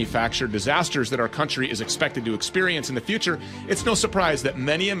and manufactured disasters that our country is expected to experience in the future, it's no surprise that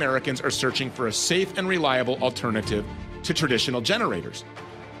many Americans are searching for a safe and reliable alternative to traditional generators.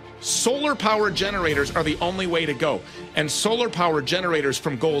 Solar-powered generators are the only way to go, and solar-powered generators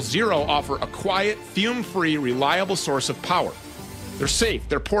from Goal Zero offer a quiet, fume-free, reliable source of power. They're safe,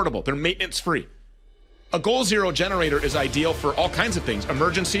 they're portable, they're maintenance-free. A Goal Zero generator is ideal for all kinds of things: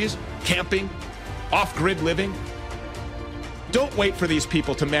 emergencies, camping, off-grid living. Don't wait for these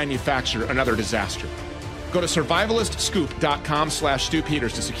people to manufacture another disaster. Go to survivalistscoop.com/Stu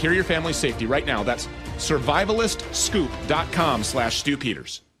Peters to secure your family's safety right now. That's survivalistscoop.com/Stu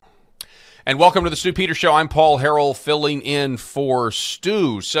Peters. And welcome to the Stu Peters Show. I'm Paul Harrell, filling in for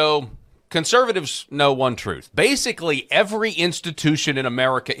Stu. So, conservatives know one truth. Basically, every institution in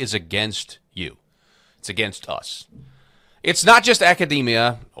America is against you. It's against us. It's not just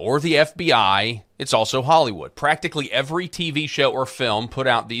academia or the FBI, it's also Hollywood. Practically every TV show or film put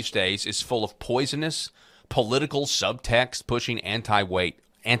out these days is full of poisonous political subtext pushing anti-white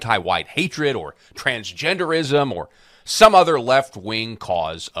hatred or transgenderism or some other left-wing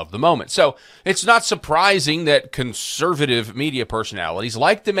cause of the moment. So it's not surprising that conservative media personalities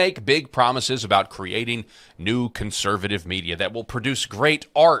like to make big promises about creating new conservative media that will produce great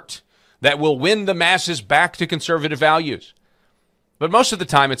art, that will win the masses back to conservative values. But most of the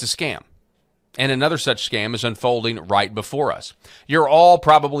time it's a scam. And another such scam is unfolding right before us. You're all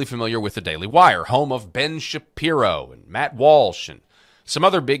probably familiar with the Daily Wire, home of Ben Shapiro and Matt Walsh and some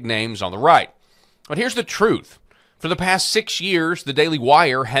other big names on the right. But here's the truth. For the past 6 years, the Daily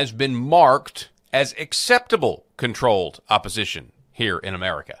Wire has been marked as acceptable controlled opposition here in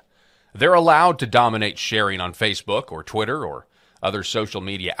America. They're allowed to dominate sharing on Facebook or Twitter or other social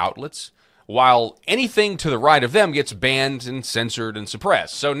media outlets, while anything to the right of them gets banned and censored and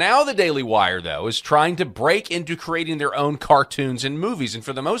suppressed. So now the Daily Wire, though, is trying to break into creating their own cartoons and movies, and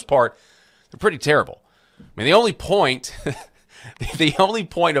for the most part, they're pretty terrible. I mean, the only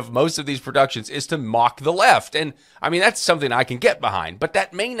point of most of these productions is to mock the left. And, I mean, that's something I can get behind, but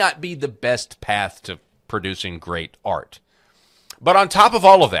that may not be the best path to producing great art. But on top of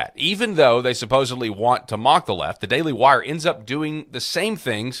all of that, even though they supposedly want to mock the left, the Daily Wire ends up doing the same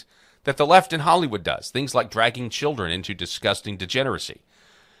things that the left in Hollywood does, things like dragging children into disgusting degeneracy.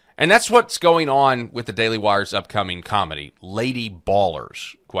 And that's what's going on with the Daily Wire's upcoming comedy, Lady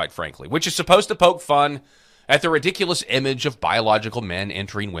Ballers, quite frankly, which is supposed to poke fun at the ridiculous image of biological men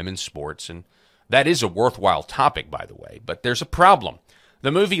entering women's sports. And that is a worthwhile topic, by the way, but there's a problem.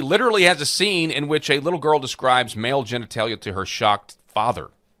 The movie literally has a scene in which a little girl describes male genitalia to her shocked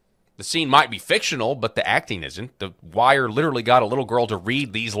father. The scene might be fictional, but the acting isn't. The Wire literally got a little girl to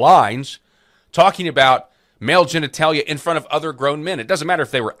read these lines talking about male genitalia in front of other grown men. It doesn't matter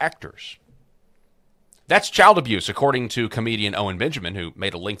if they were actors. That's child abuse, according to comedian Owen Benjamin, who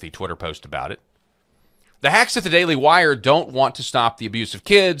made a lengthy Twitter post about it. The hacks at the Daily Wire don't want to stop the abuse of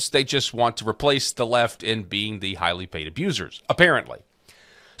kids. They just want to replace the left in being the highly paid abusers, apparently.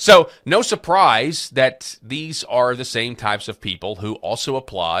 So, no surprise that these are the same types of people who also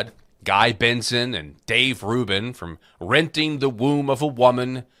applaud Guy Benson and Dave Rubin from renting the womb of a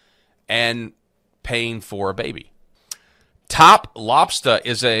woman and paying for a baby. Top Lobster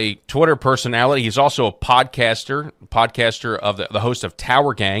is a Twitter personality. He's also a podcaster of the host of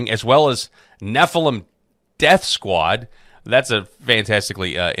Tower Gang, as well as Nephilim Death Squad. That's a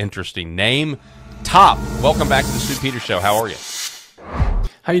fantastically interesting name. Top, welcome back to the Stu Peters Show. How are you?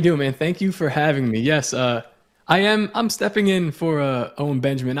 How you doing, man? Thank you for having me. Yes, I'm stepping in for Owen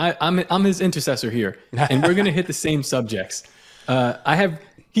Benjamin. I'm his intercessor here, and we're gonna hit the same subjects.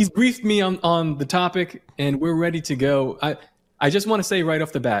 He's briefed me on the topic, and we're ready to go. I just want to say right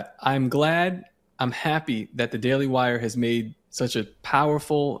off the bat, I'm happy that the Daily Wire has made such a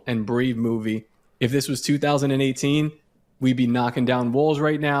powerful and brave movie. If this was 2018, we'd be knocking down walls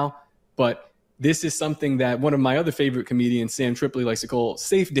right now. But this is something that one of my other favorite comedians, Sam Tripoli, likes to call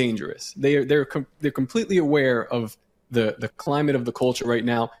safe dangerous. They're completely aware of the climate of the culture right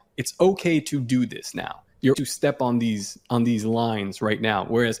now. It's okay to do this now. You're to step on these lines right now.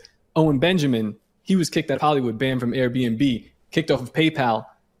 Whereas Owen Benjamin, he was kicked out of Hollywood, banned from Airbnb, kicked off of PayPal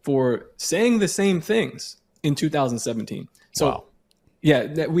for saying the same things in 2017. So, wow.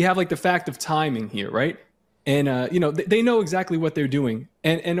 Yeah, we have like the fact of timing here, right? And, they know exactly what they're doing.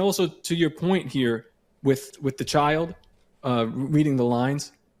 And also to your point here with the child, reading the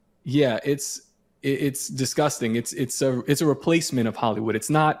lines, yeah, it's disgusting. It's a replacement of Hollywood. It's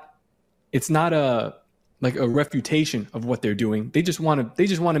not a like a refutation of what they're doing. They just want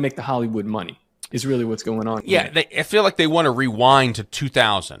to make the Hollywood money. Is really what's going on. Yeah, I feel like they want to rewind to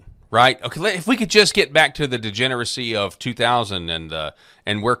 2000, right? Okay, if we could just get back to the degeneracy of 2000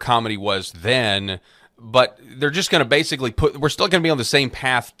 and where comedy was then, but they're just going to basically we're still going to be on the same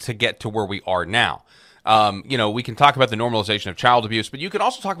path to get to where we are now. We can talk about the normalization of child abuse, but you can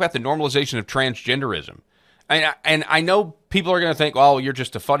also talk about the normalization of transgenderism. And I know people are going to think, "Oh, you're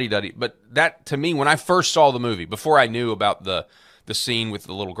just a fuddy-duddy," but that, to me, when I first saw the movie, before I knew about the scene with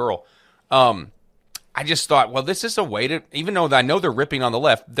the little girl, I just thought, well, this is a way to, even though I know they're ripping on the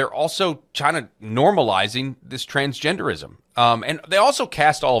left, they're also trying to normalizing this transgenderism. And they also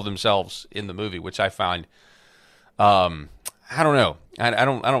cast all of themselves in the movie, which I find, I don't know. I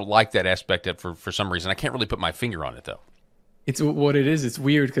don't like that aspect of it for some reason. I can't really put my finger on it, though. It's what it is. It's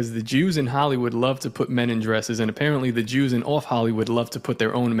weird because the Jews in Hollywood love to put men in dresses, and apparently the Jews in off Hollywood love to put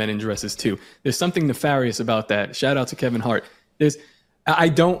their own men in dresses too. There's something nefarious about that. Shout out to Kevin Hart. I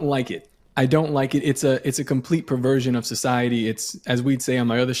don't like it. I don't like it. It's a complete perversion of society. It's, as we'd say on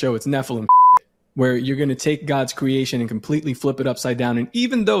my other show, it's Nephilim, where you're going to take God's creation and completely flip it upside down. And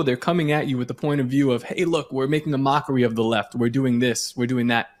even though they're coming at you with the point of view of, hey, look, we're making a mockery of the left. We're doing this. We're doing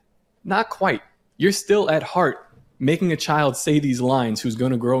that. Not quite. You're still at heart making a child say these lines who's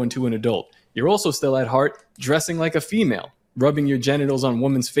going to grow into an adult. You're also still at heart dressing like a female, rubbing your genitals on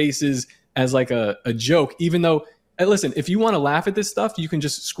women's faces as like a joke, even though, listen, if you want to laugh at this stuff, you can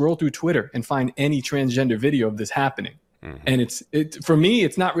just scroll through Twitter and find any transgender video of this happening. Mm-hmm. And for me,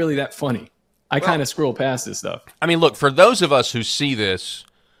 it's not really that funny. I kind of scroll past this stuff. I mean, look, for those of us who see this,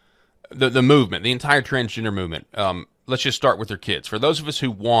 the movement, the entire transgender movement, let's just start with their kids. For those of us who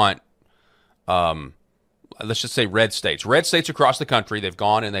want, let's just say red states across the country, they've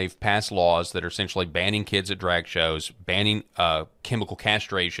gone and they've passed laws that are essentially banning kids at drag shows, banning chemical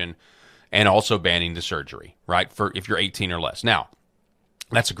castration, and also banning the surgery, right, for if you're 18 or less. Now,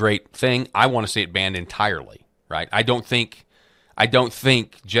 that's a great thing. I want to see it banned entirely, right? I don't think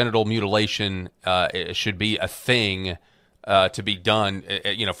genital mutilation should be a thing to be done,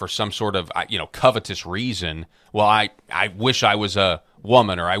 for some sort of, covetous reason. Well, I wish I was a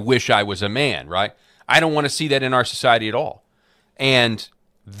woman, or I wish I was a man, right? I don't want to see that in our society at all. And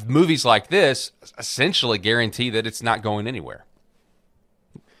movies like this essentially guarantee that it's not going anywhere.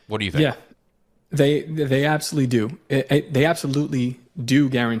 What do you think? Yeah, they absolutely do. They absolutely do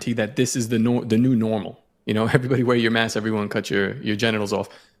guarantee that this is the new normal. Everybody wear your mask, everyone cut your genitals off.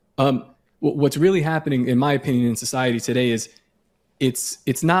 What's really happening, in my opinion, in society today is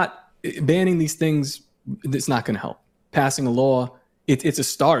it's not banning these things. It's not going to help. Passing a law, it's a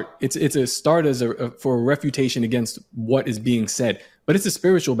start. It's a start for a refutation against what is being said. But it's a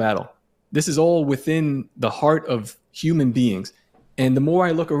spiritual battle. This is all within the heart of human beings. And the more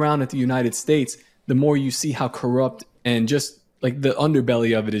I look around at the United States, the more you see how corrupt and just like the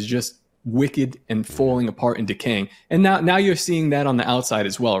underbelly of it is just wicked and falling apart and decaying. And now you're seeing that on the outside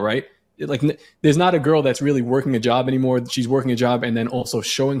as well, right? Like, there's not a girl that's really working a job anymore. She's working a job and then also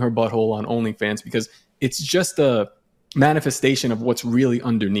showing her butthole on OnlyFans, because it's just a manifestation of what's really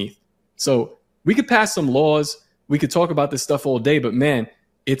underneath. So we could pass some laws. We could talk about this stuff all day, but man,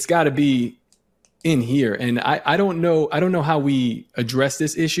 it's got to be in here. And I don't know how we address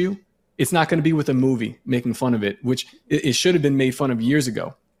this issue. It's not going to be with a movie making fun of it, which it should have been made fun of years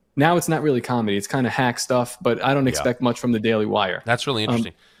ago. Now it's not really comedy. It's kind of hack stuff, but I don't expect much from the Daily Wire. That's really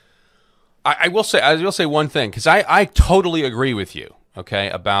interesting. I will say one thing, because I totally agree with you,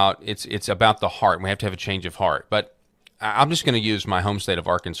 okay, about it's about the heart. We have to have a change of heart. But I'm just going to use my home state of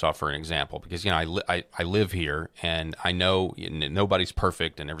Arkansas for an example, because I live here, and I know nobody's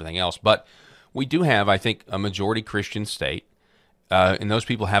perfect and everything else, but we do have, I think, a majority Christian state, and those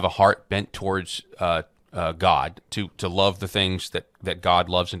people have a heart bent towards God, to love the things that God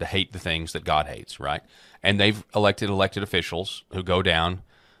loves and to hate the things that God hates, right? And they've elected officials who go down,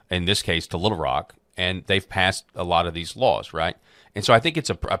 in this case, to Little Rock, and they've passed a lot of these laws, right? And so I think it's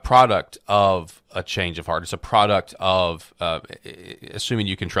a product of a change of heart. It's a product of assuming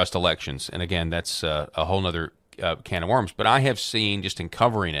you can trust elections. And again, that's a whole other can of worms. But I have seen, just in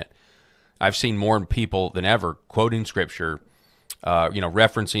covering it, I've seen more people than ever quoting Scripture,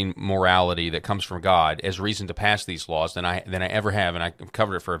 referencing morality that comes from God as reason to pass these laws than I ever have, and I've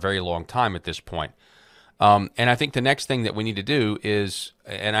covered it for a very long time at this point. And I think the next thing that we need to do is,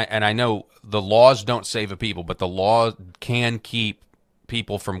 and I know the laws don't save a people, but the law can keep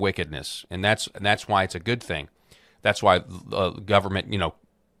people from wickedness, and that's why it's a good thing. That's why government,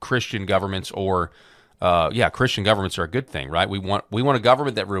 Christian governments or Christian governments are a good thing, right? We want a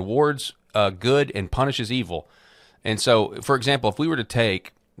government that rewards good and punishes evil. And so, for example, if we were to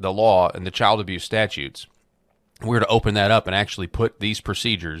take the law and the child abuse statutes, we were to open that up and actually put these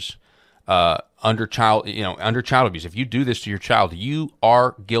procedures under child abuse. If you do this to your child, you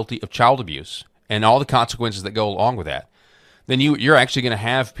are guilty of child abuse and all the consequences that go along with that. Then you're actually going to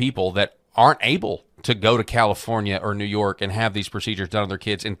have people that aren't able to go to California or New York and have these procedures done on their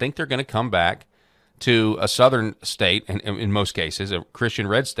kids and think they're going to come back to a southern state, and in most cases, a Christian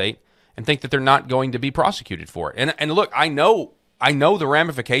red state, and think that they're not going to be prosecuted for it. And look, I know the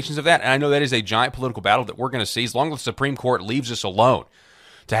ramifications of that, and I know that is a giant political battle that we're going to see as long as the Supreme Court leaves us alone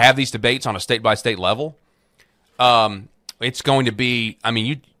to have these debates on a state-by-state level. It's going to be, I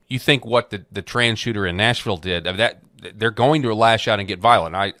mean, you think what the trans shooter in Nashville did, that they're going to lash out and get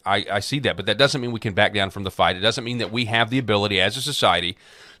violent. I see that, but that doesn't mean we can back down from the fight. It doesn't mean that we have the ability as a society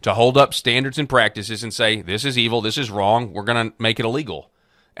to hold up standards and practices and say, this is evil, this is wrong, we're going to make it illegal.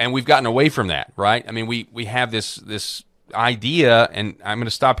 And we've gotten away from that, right? I mean, we have this idea, and I'm going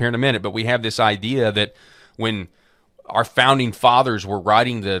to stop here in a minute, but we have this idea that when our founding fathers were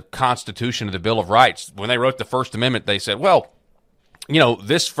writing the Constitution of the Bill of Rights, when they wrote the First Amendment, they said, well,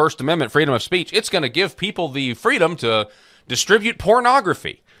 this First Amendment, freedom of speech, it's going to give people the freedom to distribute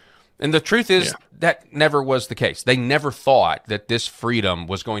pornography. And the truth is that never was the case. They never thought that this freedom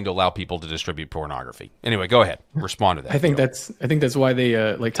was going to allow people to distribute pornography. Anyway, go ahead. Respond to that. I think that's why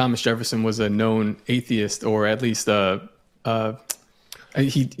they like Thomas Jefferson was a known atheist, or at least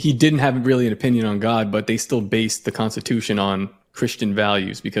he didn't have really an opinion on God, but they still based the Constitution on Christian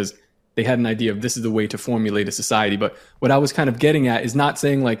values because they had an idea of this is the way to formulate a society. But what I was kind of getting at is not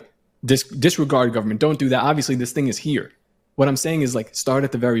saying like disregard government, don't do that. Obviously, this thing is here. What I'm saying is like start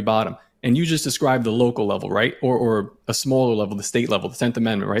at the very bottom. And you just described the local level, right? Or a smaller level, the state level, the 10th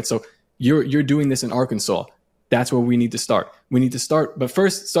Amendment, right? So you're doing this in Arkansas. That's where we need to start. We need to start, but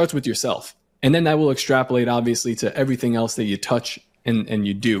first starts with yourself. And then that will extrapolate obviously to everything else that you touch and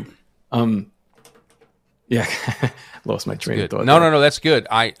you do. Lost my train of thought. No, that's good.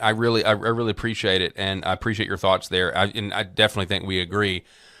 I really appreciate it, and I appreciate your thoughts there. And I definitely think we agree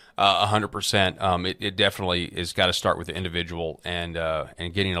 100%. It definitely has got to start with the individual and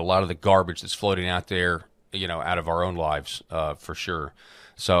getting a lot of the garbage that's floating out there, out of our own lives, for sure.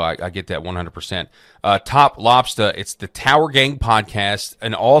 So I get that 100%. Top Lobster, it's the Tower Gang podcast,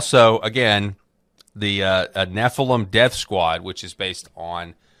 and also again the Nephilim Death Squad, which is based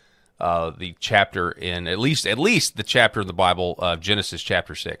on the chapter in at least the chapter in the Bible, Genesis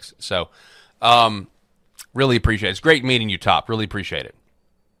chapter 6. So really appreciate it. It's great meeting you, Top. Really appreciate it.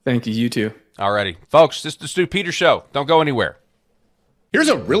 Thank you. You too. Alrighty. Folks, this is the Stu Peters Show. Don't go anywhere. Here's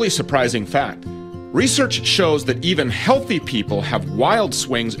a really surprising fact. Research shows that even healthy people have wild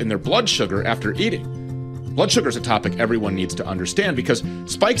swings in their blood sugar after eating. Blood sugar is a topic everyone needs to understand because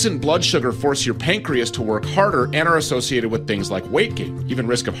spikes in blood sugar force your pancreas to work harder and are associated with things like weight gain, even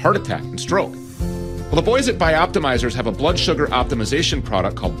risk of heart attack and stroke. Well, the boys at Bioptimizers have a blood sugar optimization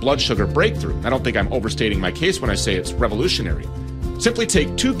product called Blood Sugar Breakthrough. I don't think I'm overstating my case when I say it's revolutionary. Simply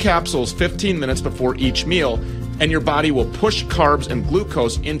take 2 capsules 15 minutes before each meal, and your body will push carbs and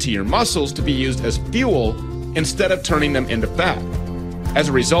glucose into your muscles to be used as fuel instead of turning them into fat. As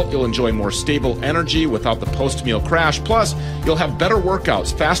a result, you'll enjoy more stable energy without the post-meal crash. Plus, you'll have better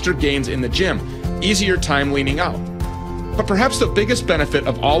workouts, faster gains in the gym, easier time leaning out. But perhaps the biggest benefit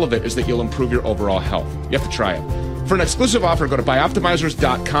of all of it is that you'll improve your overall health. You have to try it. For an exclusive offer, go to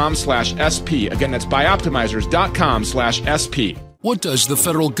bioptimizers.com/SP. Again, that's bioptimizers.com/SP. What does the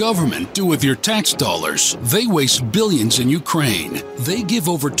federal government do with your tax dollars? They waste billions in Ukraine. They give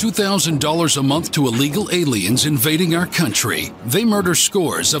over $2,000 a month to illegal aliens invading our country. They murder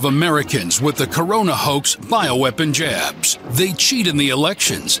scores of Americans with the corona hoax bioweapon jabs. They cheat in the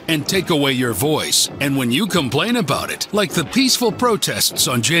elections and take away your voice. And when you complain about it, like the peaceful protests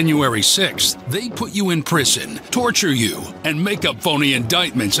on January 6th, they put you in prison, torture you, and make up phony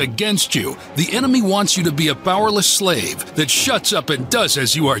indictments against you. The enemy wants you to be a powerless slave that shuts up and does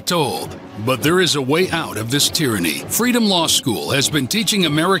as you are told. But there is a way out of this tyranny. Freedom Law School has been teaching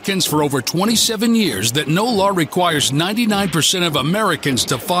Americans for over 27 years that no law requires 99% of Americans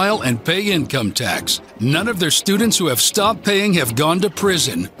to file and pay income tax. None of their students who have stopped paying have gone to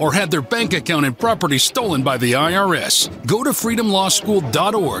prison or had their bank account and property stolen by the IRS. Go to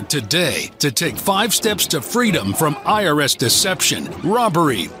freedomlawschool.org today to take 5 steps to freedom from IRS deception,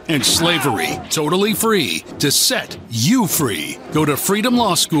 robbery, and slavery. Totally free to set you free. Go to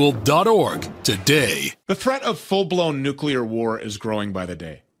freedomlawschool.org today. The threat of full-blown nuclear war is growing by the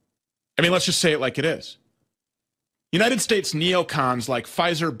day. I mean, let's just say it like it is. United States neocons like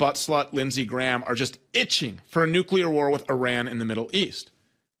Pfizer butt slut Lindsey Graham are just itching for a nuclear war with Iran in the Middle East.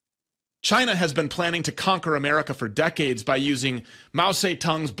 China has been planning to conquer America for decades by using Mao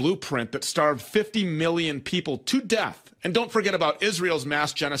Zedong's blueprint that starved 50 million people to death. And don't forget about Israel's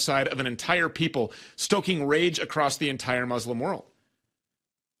mass genocide of an entire people, stoking rage across the entire Muslim world.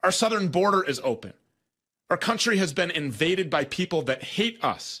 Our southern border is open. Our country has been invaded by people that hate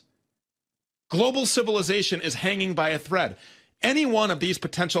us. Global civilization is hanging by a thread. Any one of these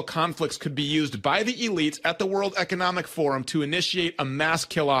potential conflicts could be used by the elites at the World Economic Forum to initiate a mass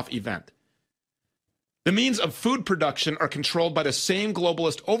kill-off event. The means of food production are controlled by the same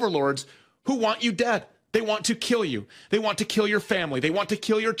globalist overlords who want you dead. They want to kill you. They want to kill your family. They want to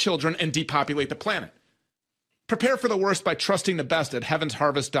kill your children and depopulate the planet. Prepare for the worst by trusting the best at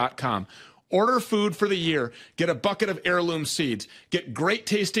heavensharvest.com. Order food for the year, get a bucket of heirloom seeds, get great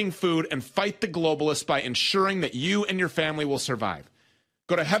tasting food, and fight the globalists by ensuring that you and your family will survive.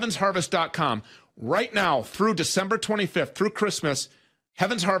 Go to heavensharvest.com. Right now, through December 25th, through Christmas,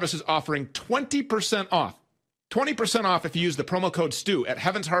 Heaven's Harvest is offering 20% off. 20% off if you use the promo code STU at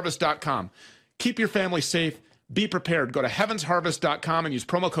heavensharvest.com. Keep your family safe. Be prepared. Go to heavensharvest.com and use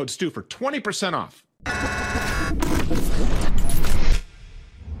promo code STU for 20% off.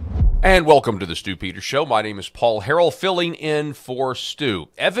 And welcome to the Stu Peters Show. My name is Paul Harrell, filling in for Stu.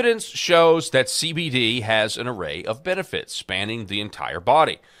 Evidence shows that CBD has an array of benefits spanning the entire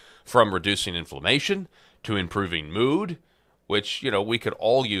body, from reducing inflammation to improving mood, which, we could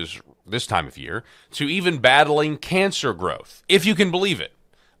all use this time of year, to even battling cancer growth, if you can believe it.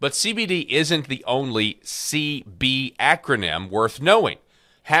 But CBD isn't the only CB acronym worth knowing.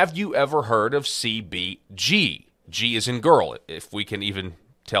 Have you ever heard of CBG? G is in girl, if we can even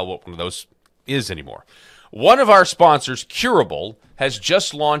tell what one of those is anymore. One of our sponsors, Curable, has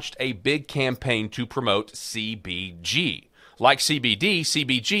just launched a big campaign to promote CBG. Like CBD,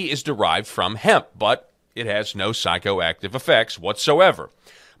 CBG is derived from hemp, but it has no psychoactive effects whatsoever.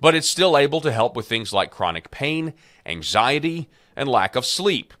 But it's still able to help with things like chronic pain, anxiety, and lack of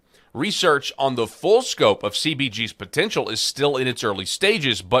sleep. Research on the full scope of CBG's potential is still in its early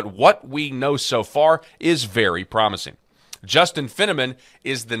stages, but what we know so far is very promising. Justin Finneman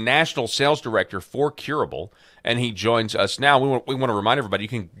is the National Sales Director for Curable, and he joins us now. We want to remind everybody you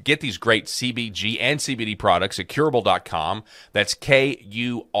can get these great CBG and CBD products at curable.com. That's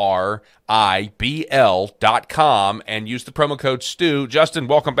KURIBL.com, and use the promo code STU. Justin,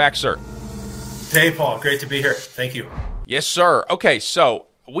 welcome back, sir. Hey, Paul. Great to be here. Thank you. Yes, sir. Okay, so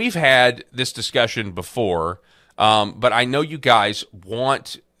we've had this discussion before, but I know you guys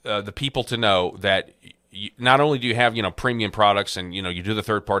want the people to know that not only do you have, premium products and, you do the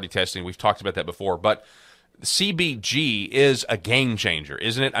third-party testing. We've talked about that before, but CBG is a game changer,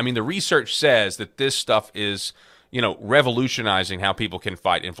 isn't it? I mean, the research says that this stuff is, revolutionizing how people can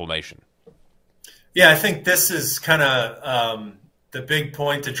fight inflammation. Yeah, I think this is kind of the big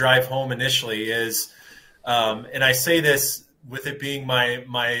point to drive home initially is, and I say this with it being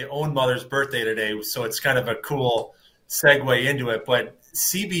my own mother's birthday today, so it's kind of a cool segue into it, but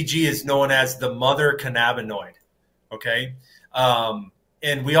CBG is known as the mother cannabinoid, okay?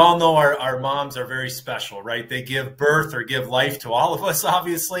 And we all know our moms are very special, right? They give birth or give life to all of us,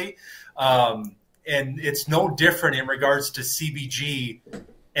 obviously. And it's no different in regards to CBG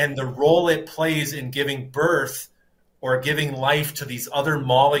and the role it plays in giving birth or giving life to these other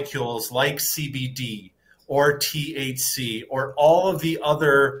molecules like CBD or THC or all of the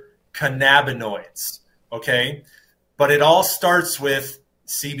other cannabinoids, okay? But it all starts with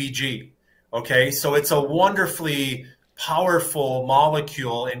CBG, okay? So it's a wonderfully powerful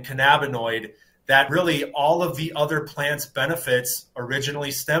molecule in cannabinoid that really all of the other plants' benefits originally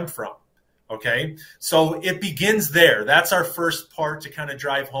stem from, okay? So it begins there. That's our first part to kind of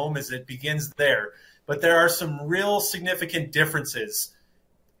drive home, is it begins there. But there are some real significant differences,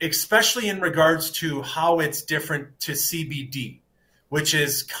 especially in regards to how it's different to CBD, which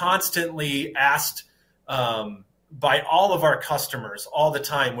is constantly asked by all of our customers all the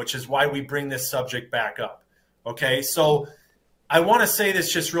time, which is why we bring this subject back up. Okay, so I want to say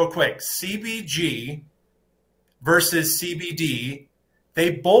this just real quick. CBG versus CBD, they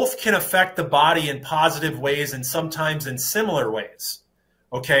both can affect the body in positive ways and sometimes in similar ways.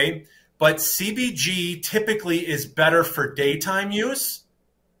 Okay, but CBG typically is better for daytime use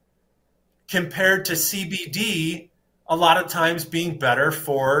compared to CBD a lot of times being better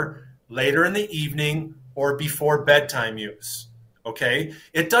for later in the evening or before bedtime use, okay?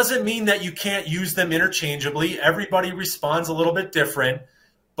 It doesn't mean that you can't use them interchangeably. Everybody responds a little bit different,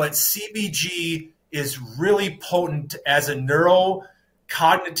 but CBG is really potent as a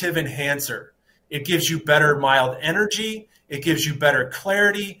neurocognitive enhancer. It gives you better mild energy. It gives you better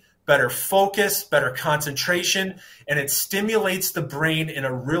clarity, better focus, better concentration, and it stimulates the brain in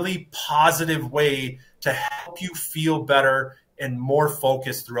a really positive way to help you feel better and more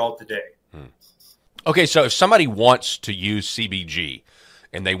focused throughout the day. Okay, so if somebody wants to use CBG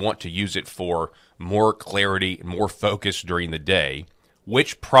and they want to use it for more clarity and more focus during the day,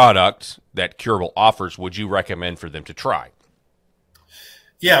 which product that Curable offers would you recommend for them to try?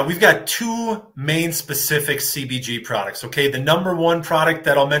 Yeah, we've got two main specific CBG products. Okay, the number one product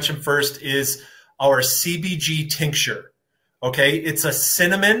that I'll mention first is our CBG tincture. Okay, it's a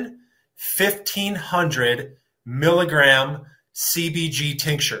cinnamon 1,500 milligram CBG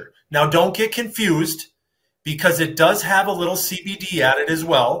tincture. Now, don't get confused because it does have a little CBD added as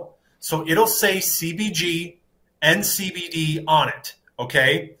well. So it'll say CBG and CBD on it.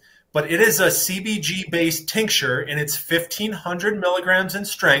 Okay, but it is a CBG-based tincture, and it's 1,500 milligrams in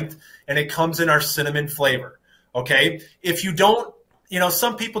strength, and it comes in our cinnamon flavor, okay? If you don't,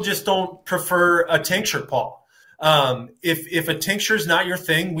 some people just don't prefer a tincture, Paul. If a tincture is not your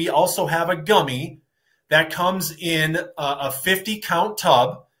thing, we also have a gummy that comes in a 50-count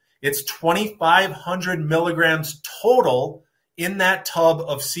tub. It's 2,500 milligrams total in that tub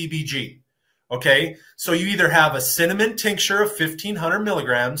of CBG, okay? So you either have a cinnamon tincture of 1,500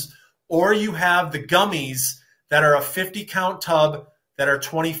 milligrams, or you have the gummies that are a 50-count tub that are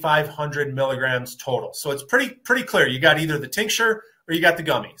 2,500 milligrams total. So it's pretty clear. You got either the tincture or you got the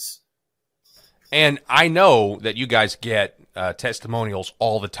gummies. And I know that you guys get testimonials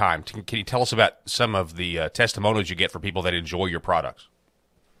all the time. Can you tell us about some of the testimonials you get for people that enjoy your products?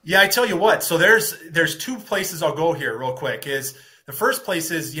 Yeah, I tell you what. So there's two places I'll go here real quick. Is the first place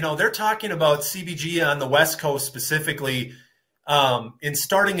is, they're talking about CBG on the West Coast specifically, in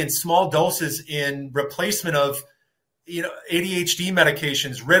starting in small doses in replacement of, ADHD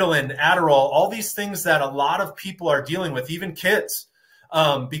medications, Ritalin, Adderall, all these things that a lot of people are dealing with, even kids,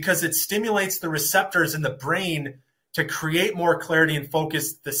 because it stimulates the receptors in the brain to create more clarity and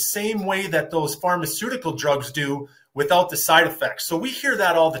focus the same way that those pharmaceutical drugs do without the side effects. So we hear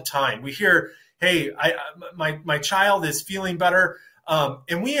that all the time. We hear, hey, my child is feeling better.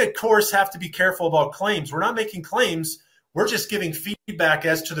 And we, of course, have to be careful about claims. We're not making claims. We're just giving feedback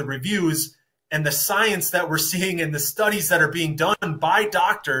as to the reviews and the science that we're seeing and the studies that are being done by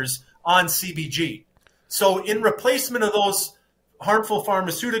doctors on CBG. So in replacement of those harmful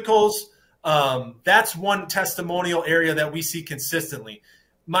pharmaceuticals, that's one testimonial area that we see consistently.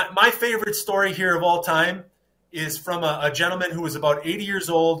 My favorite story here of all time is from a gentleman who was about 80 years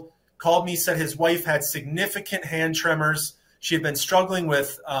old, called me, said his wife had significant hand tremors. She had been struggling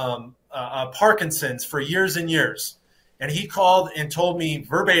with Parkinson's for years and years. And he called and told me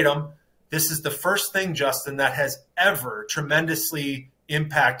verbatim, this is the first thing, Justin, that has ever tremendously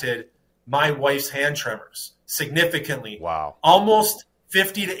impacted my wife's hand tremors significantly. Wow. Almost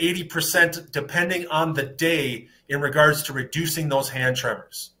 50 to 80%, depending on the day, in regards to reducing those hand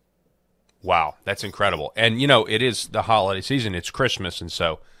tremors. Wow, that's incredible. And, it is the holiday season. It's Christmas, and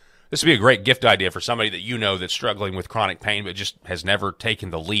so this would be a great gift idea for somebody that that's struggling with chronic pain but just has never taken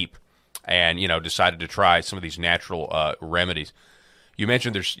the leap and, decided to try some of these natural remedies. You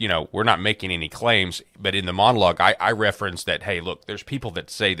mentioned there's, we're not making any claims, but in the monologue, I referenced that, hey, look, there's people that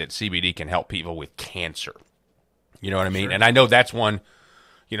say that CBD can help people with cancer. You know what I mean? Sure. And I know that's one,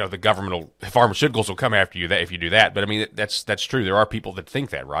 the governmental pharmaceuticals will come after you if you do that. But, I mean, that's true. There are people that think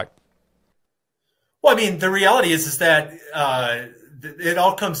that, right? Well, I mean, the reality is that it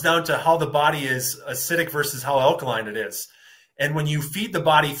all comes down to how the body is acidic versus how alkaline it is. And when you feed the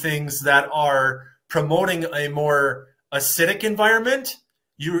body things that are promoting a more acidic environment,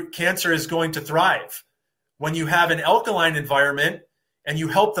 your cancer is going to thrive. When you have an alkaline environment and you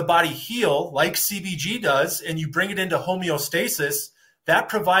help the body heal like CBG does, and you bring it into homeostasis, that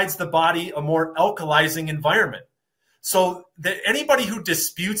provides the body a more alkalizing environment. So that anybody who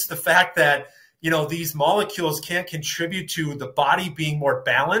disputes the fact that these molecules can't contribute to the body being more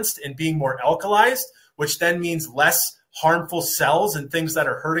balanced and being more alkalized, which then means less harmful cells and things that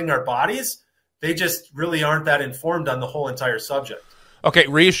are hurting our bodies, they just really aren't that informed on the whole entire subject. Okay,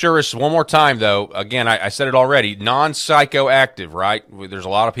 reassure us one more time, though. Again, I said it already, non-psychoactive, right? There's a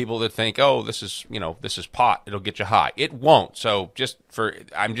lot of people that think, oh, this is pot. It'll get you high. It won't. So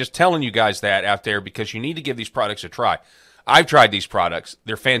I'm just telling you guys that out there because you need to give these products a try. I've tried these products.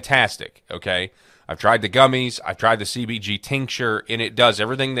 They're fantastic, okay? I've tried the gummies. I've tried the CBG tincture, and it does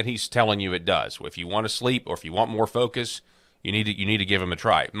everything that he's telling you it does. If you want to sleep or if you want more focus, you need to give them a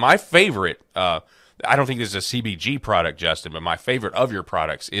try. My favorite, I don't think this is a CBG product, Justin, but my favorite of your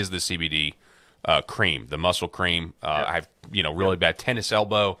products is the CBD cream, the muscle cream. I have really bad tennis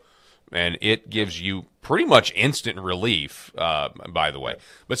elbow. and it gives you pretty much instant relief, by the way.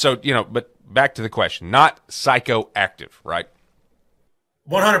 But back to the question, not psychoactive, right?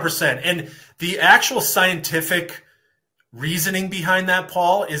 100%. And the actual scientific reasoning behind that,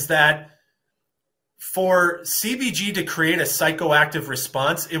 Paul, is that for CBG to create a psychoactive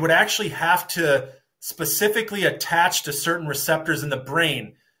response, it would actually have to specifically attach to certain receptors in the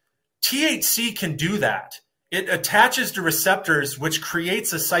brain. THC can do that. It attaches to receptors, which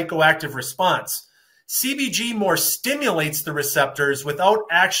creates a psychoactive response. CBG more stimulates the receptors without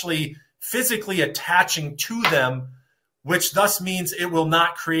actually physically attaching to them, which thus means it will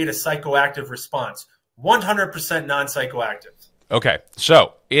not create a psychoactive response. 100% non-psychoactive. Okay,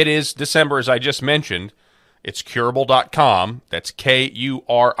 so it is December, as I just mentioned. It's curable.com. That's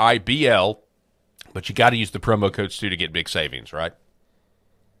KURIBL. But you got to use the promo code Stu to get big savings, right?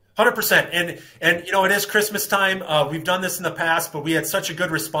 100%. And it is Christmas time. We've done this in the past, but we had such a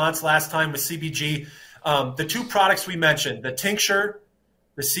good response last time with CBG. The two products we mentioned, the tincture,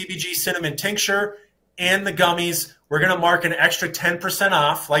 the CBG cinnamon tincture, and the gummies, we're going to mark an extra 10%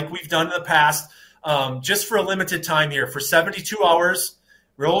 off like we've done in the past, just for a limited time here. For 72 hours,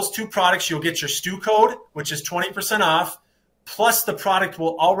 those two products, you'll get your Stu code, which is 20% off, plus the product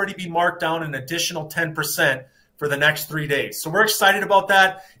will already be marked down an additional 10% for the next 3 days. So we're excited about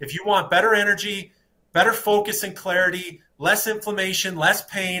that. If you want better energy, better focus and clarity, less inflammation, less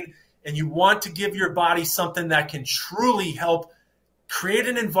pain, and you want to give your body something that can truly help create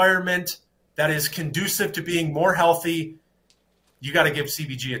an environment that is conducive to being more healthy, you got to give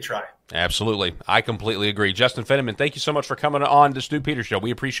CBG a try. Absolutely. I completely agree. Justin Fenneman, thank you so much for coming on the Stu Peters Show. We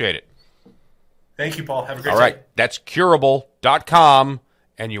appreciate it. Thank you, Paul. Have a great day. All right. That's curable.com,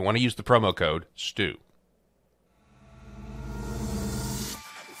 and you want to use the promo code STU.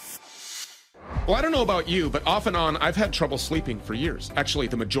 Well, I don't know about you, but off and on, I've had trouble sleeping for years. Actually,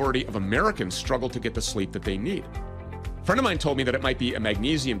 the majority of Americans struggle to get the sleep that they need. A friend of mine told me that it might be a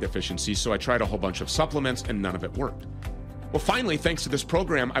magnesium deficiency, so I tried a whole bunch of supplements, and none of it worked. Well, finally, thanks to this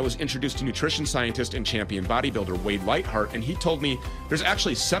program, I was introduced to nutrition scientist and champion bodybuilder Wade Lightheart, and he told me there's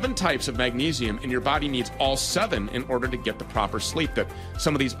actually 7 types of magnesium, and your body needs all 7 in order to get the proper sleep that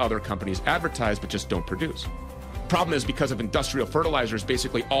some of these other companies advertise but just don't produce. Problem is, because of industrial fertilizers,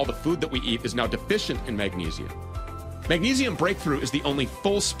 basically all the food that we eat is now deficient in magnesium. Magnesium Breakthrough is the only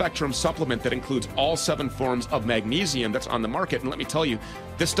full-spectrum supplement that includes all 7 forms of magnesium that's on the market. And let me tell you,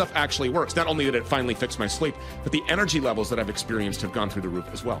 this stuff actually works. Not only did it finally fix my sleep, but the energy levels that I've experienced have gone through the roof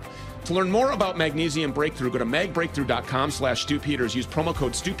as well. To learn more about Magnesium Breakthrough, go to magbreakthrough.com/StuPeters. Use promo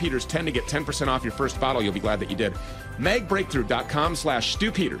code StuPeters10 to get 10% off your first bottle. You'll be glad that you did.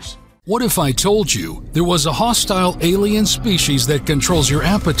 magbreakthrough.com/StuPeters. What if I told you there was a hostile alien species that controls your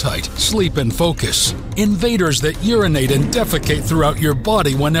appetite, sleep, and focus? Invaders that urinate and defecate throughout your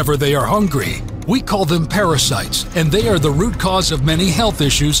body whenever they are hungry. We call them parasites, and they are the root cause of many health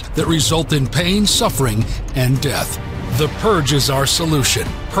issues that result in pain, suffering, and death. The Purge is our solution.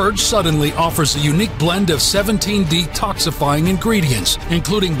 Purge Suddenly offers a unique blend of 17 detoxifying ingredients,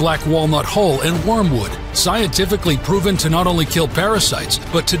 including black walnut hull and wormwood, scientifically proven to not only kill parasites,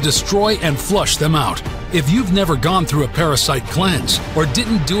 but to destroy and flush them out. If you've never gone through a parasite cleanse or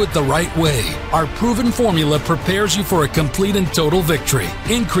didn't do it the right way, our proven formula prepares you for a complete and total victory.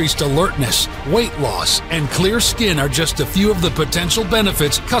 Increased alertness, weight loss, and clear skin are just a few of the potential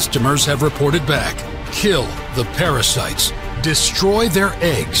benefits customers have reported back. Kill the parasites, destroy their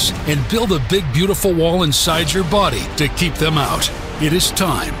eggs, and build a big, beautiful wall inside your body to keep them out. It is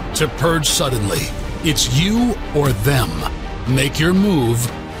time to purge suddenly. It's you or them. Make your move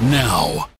now.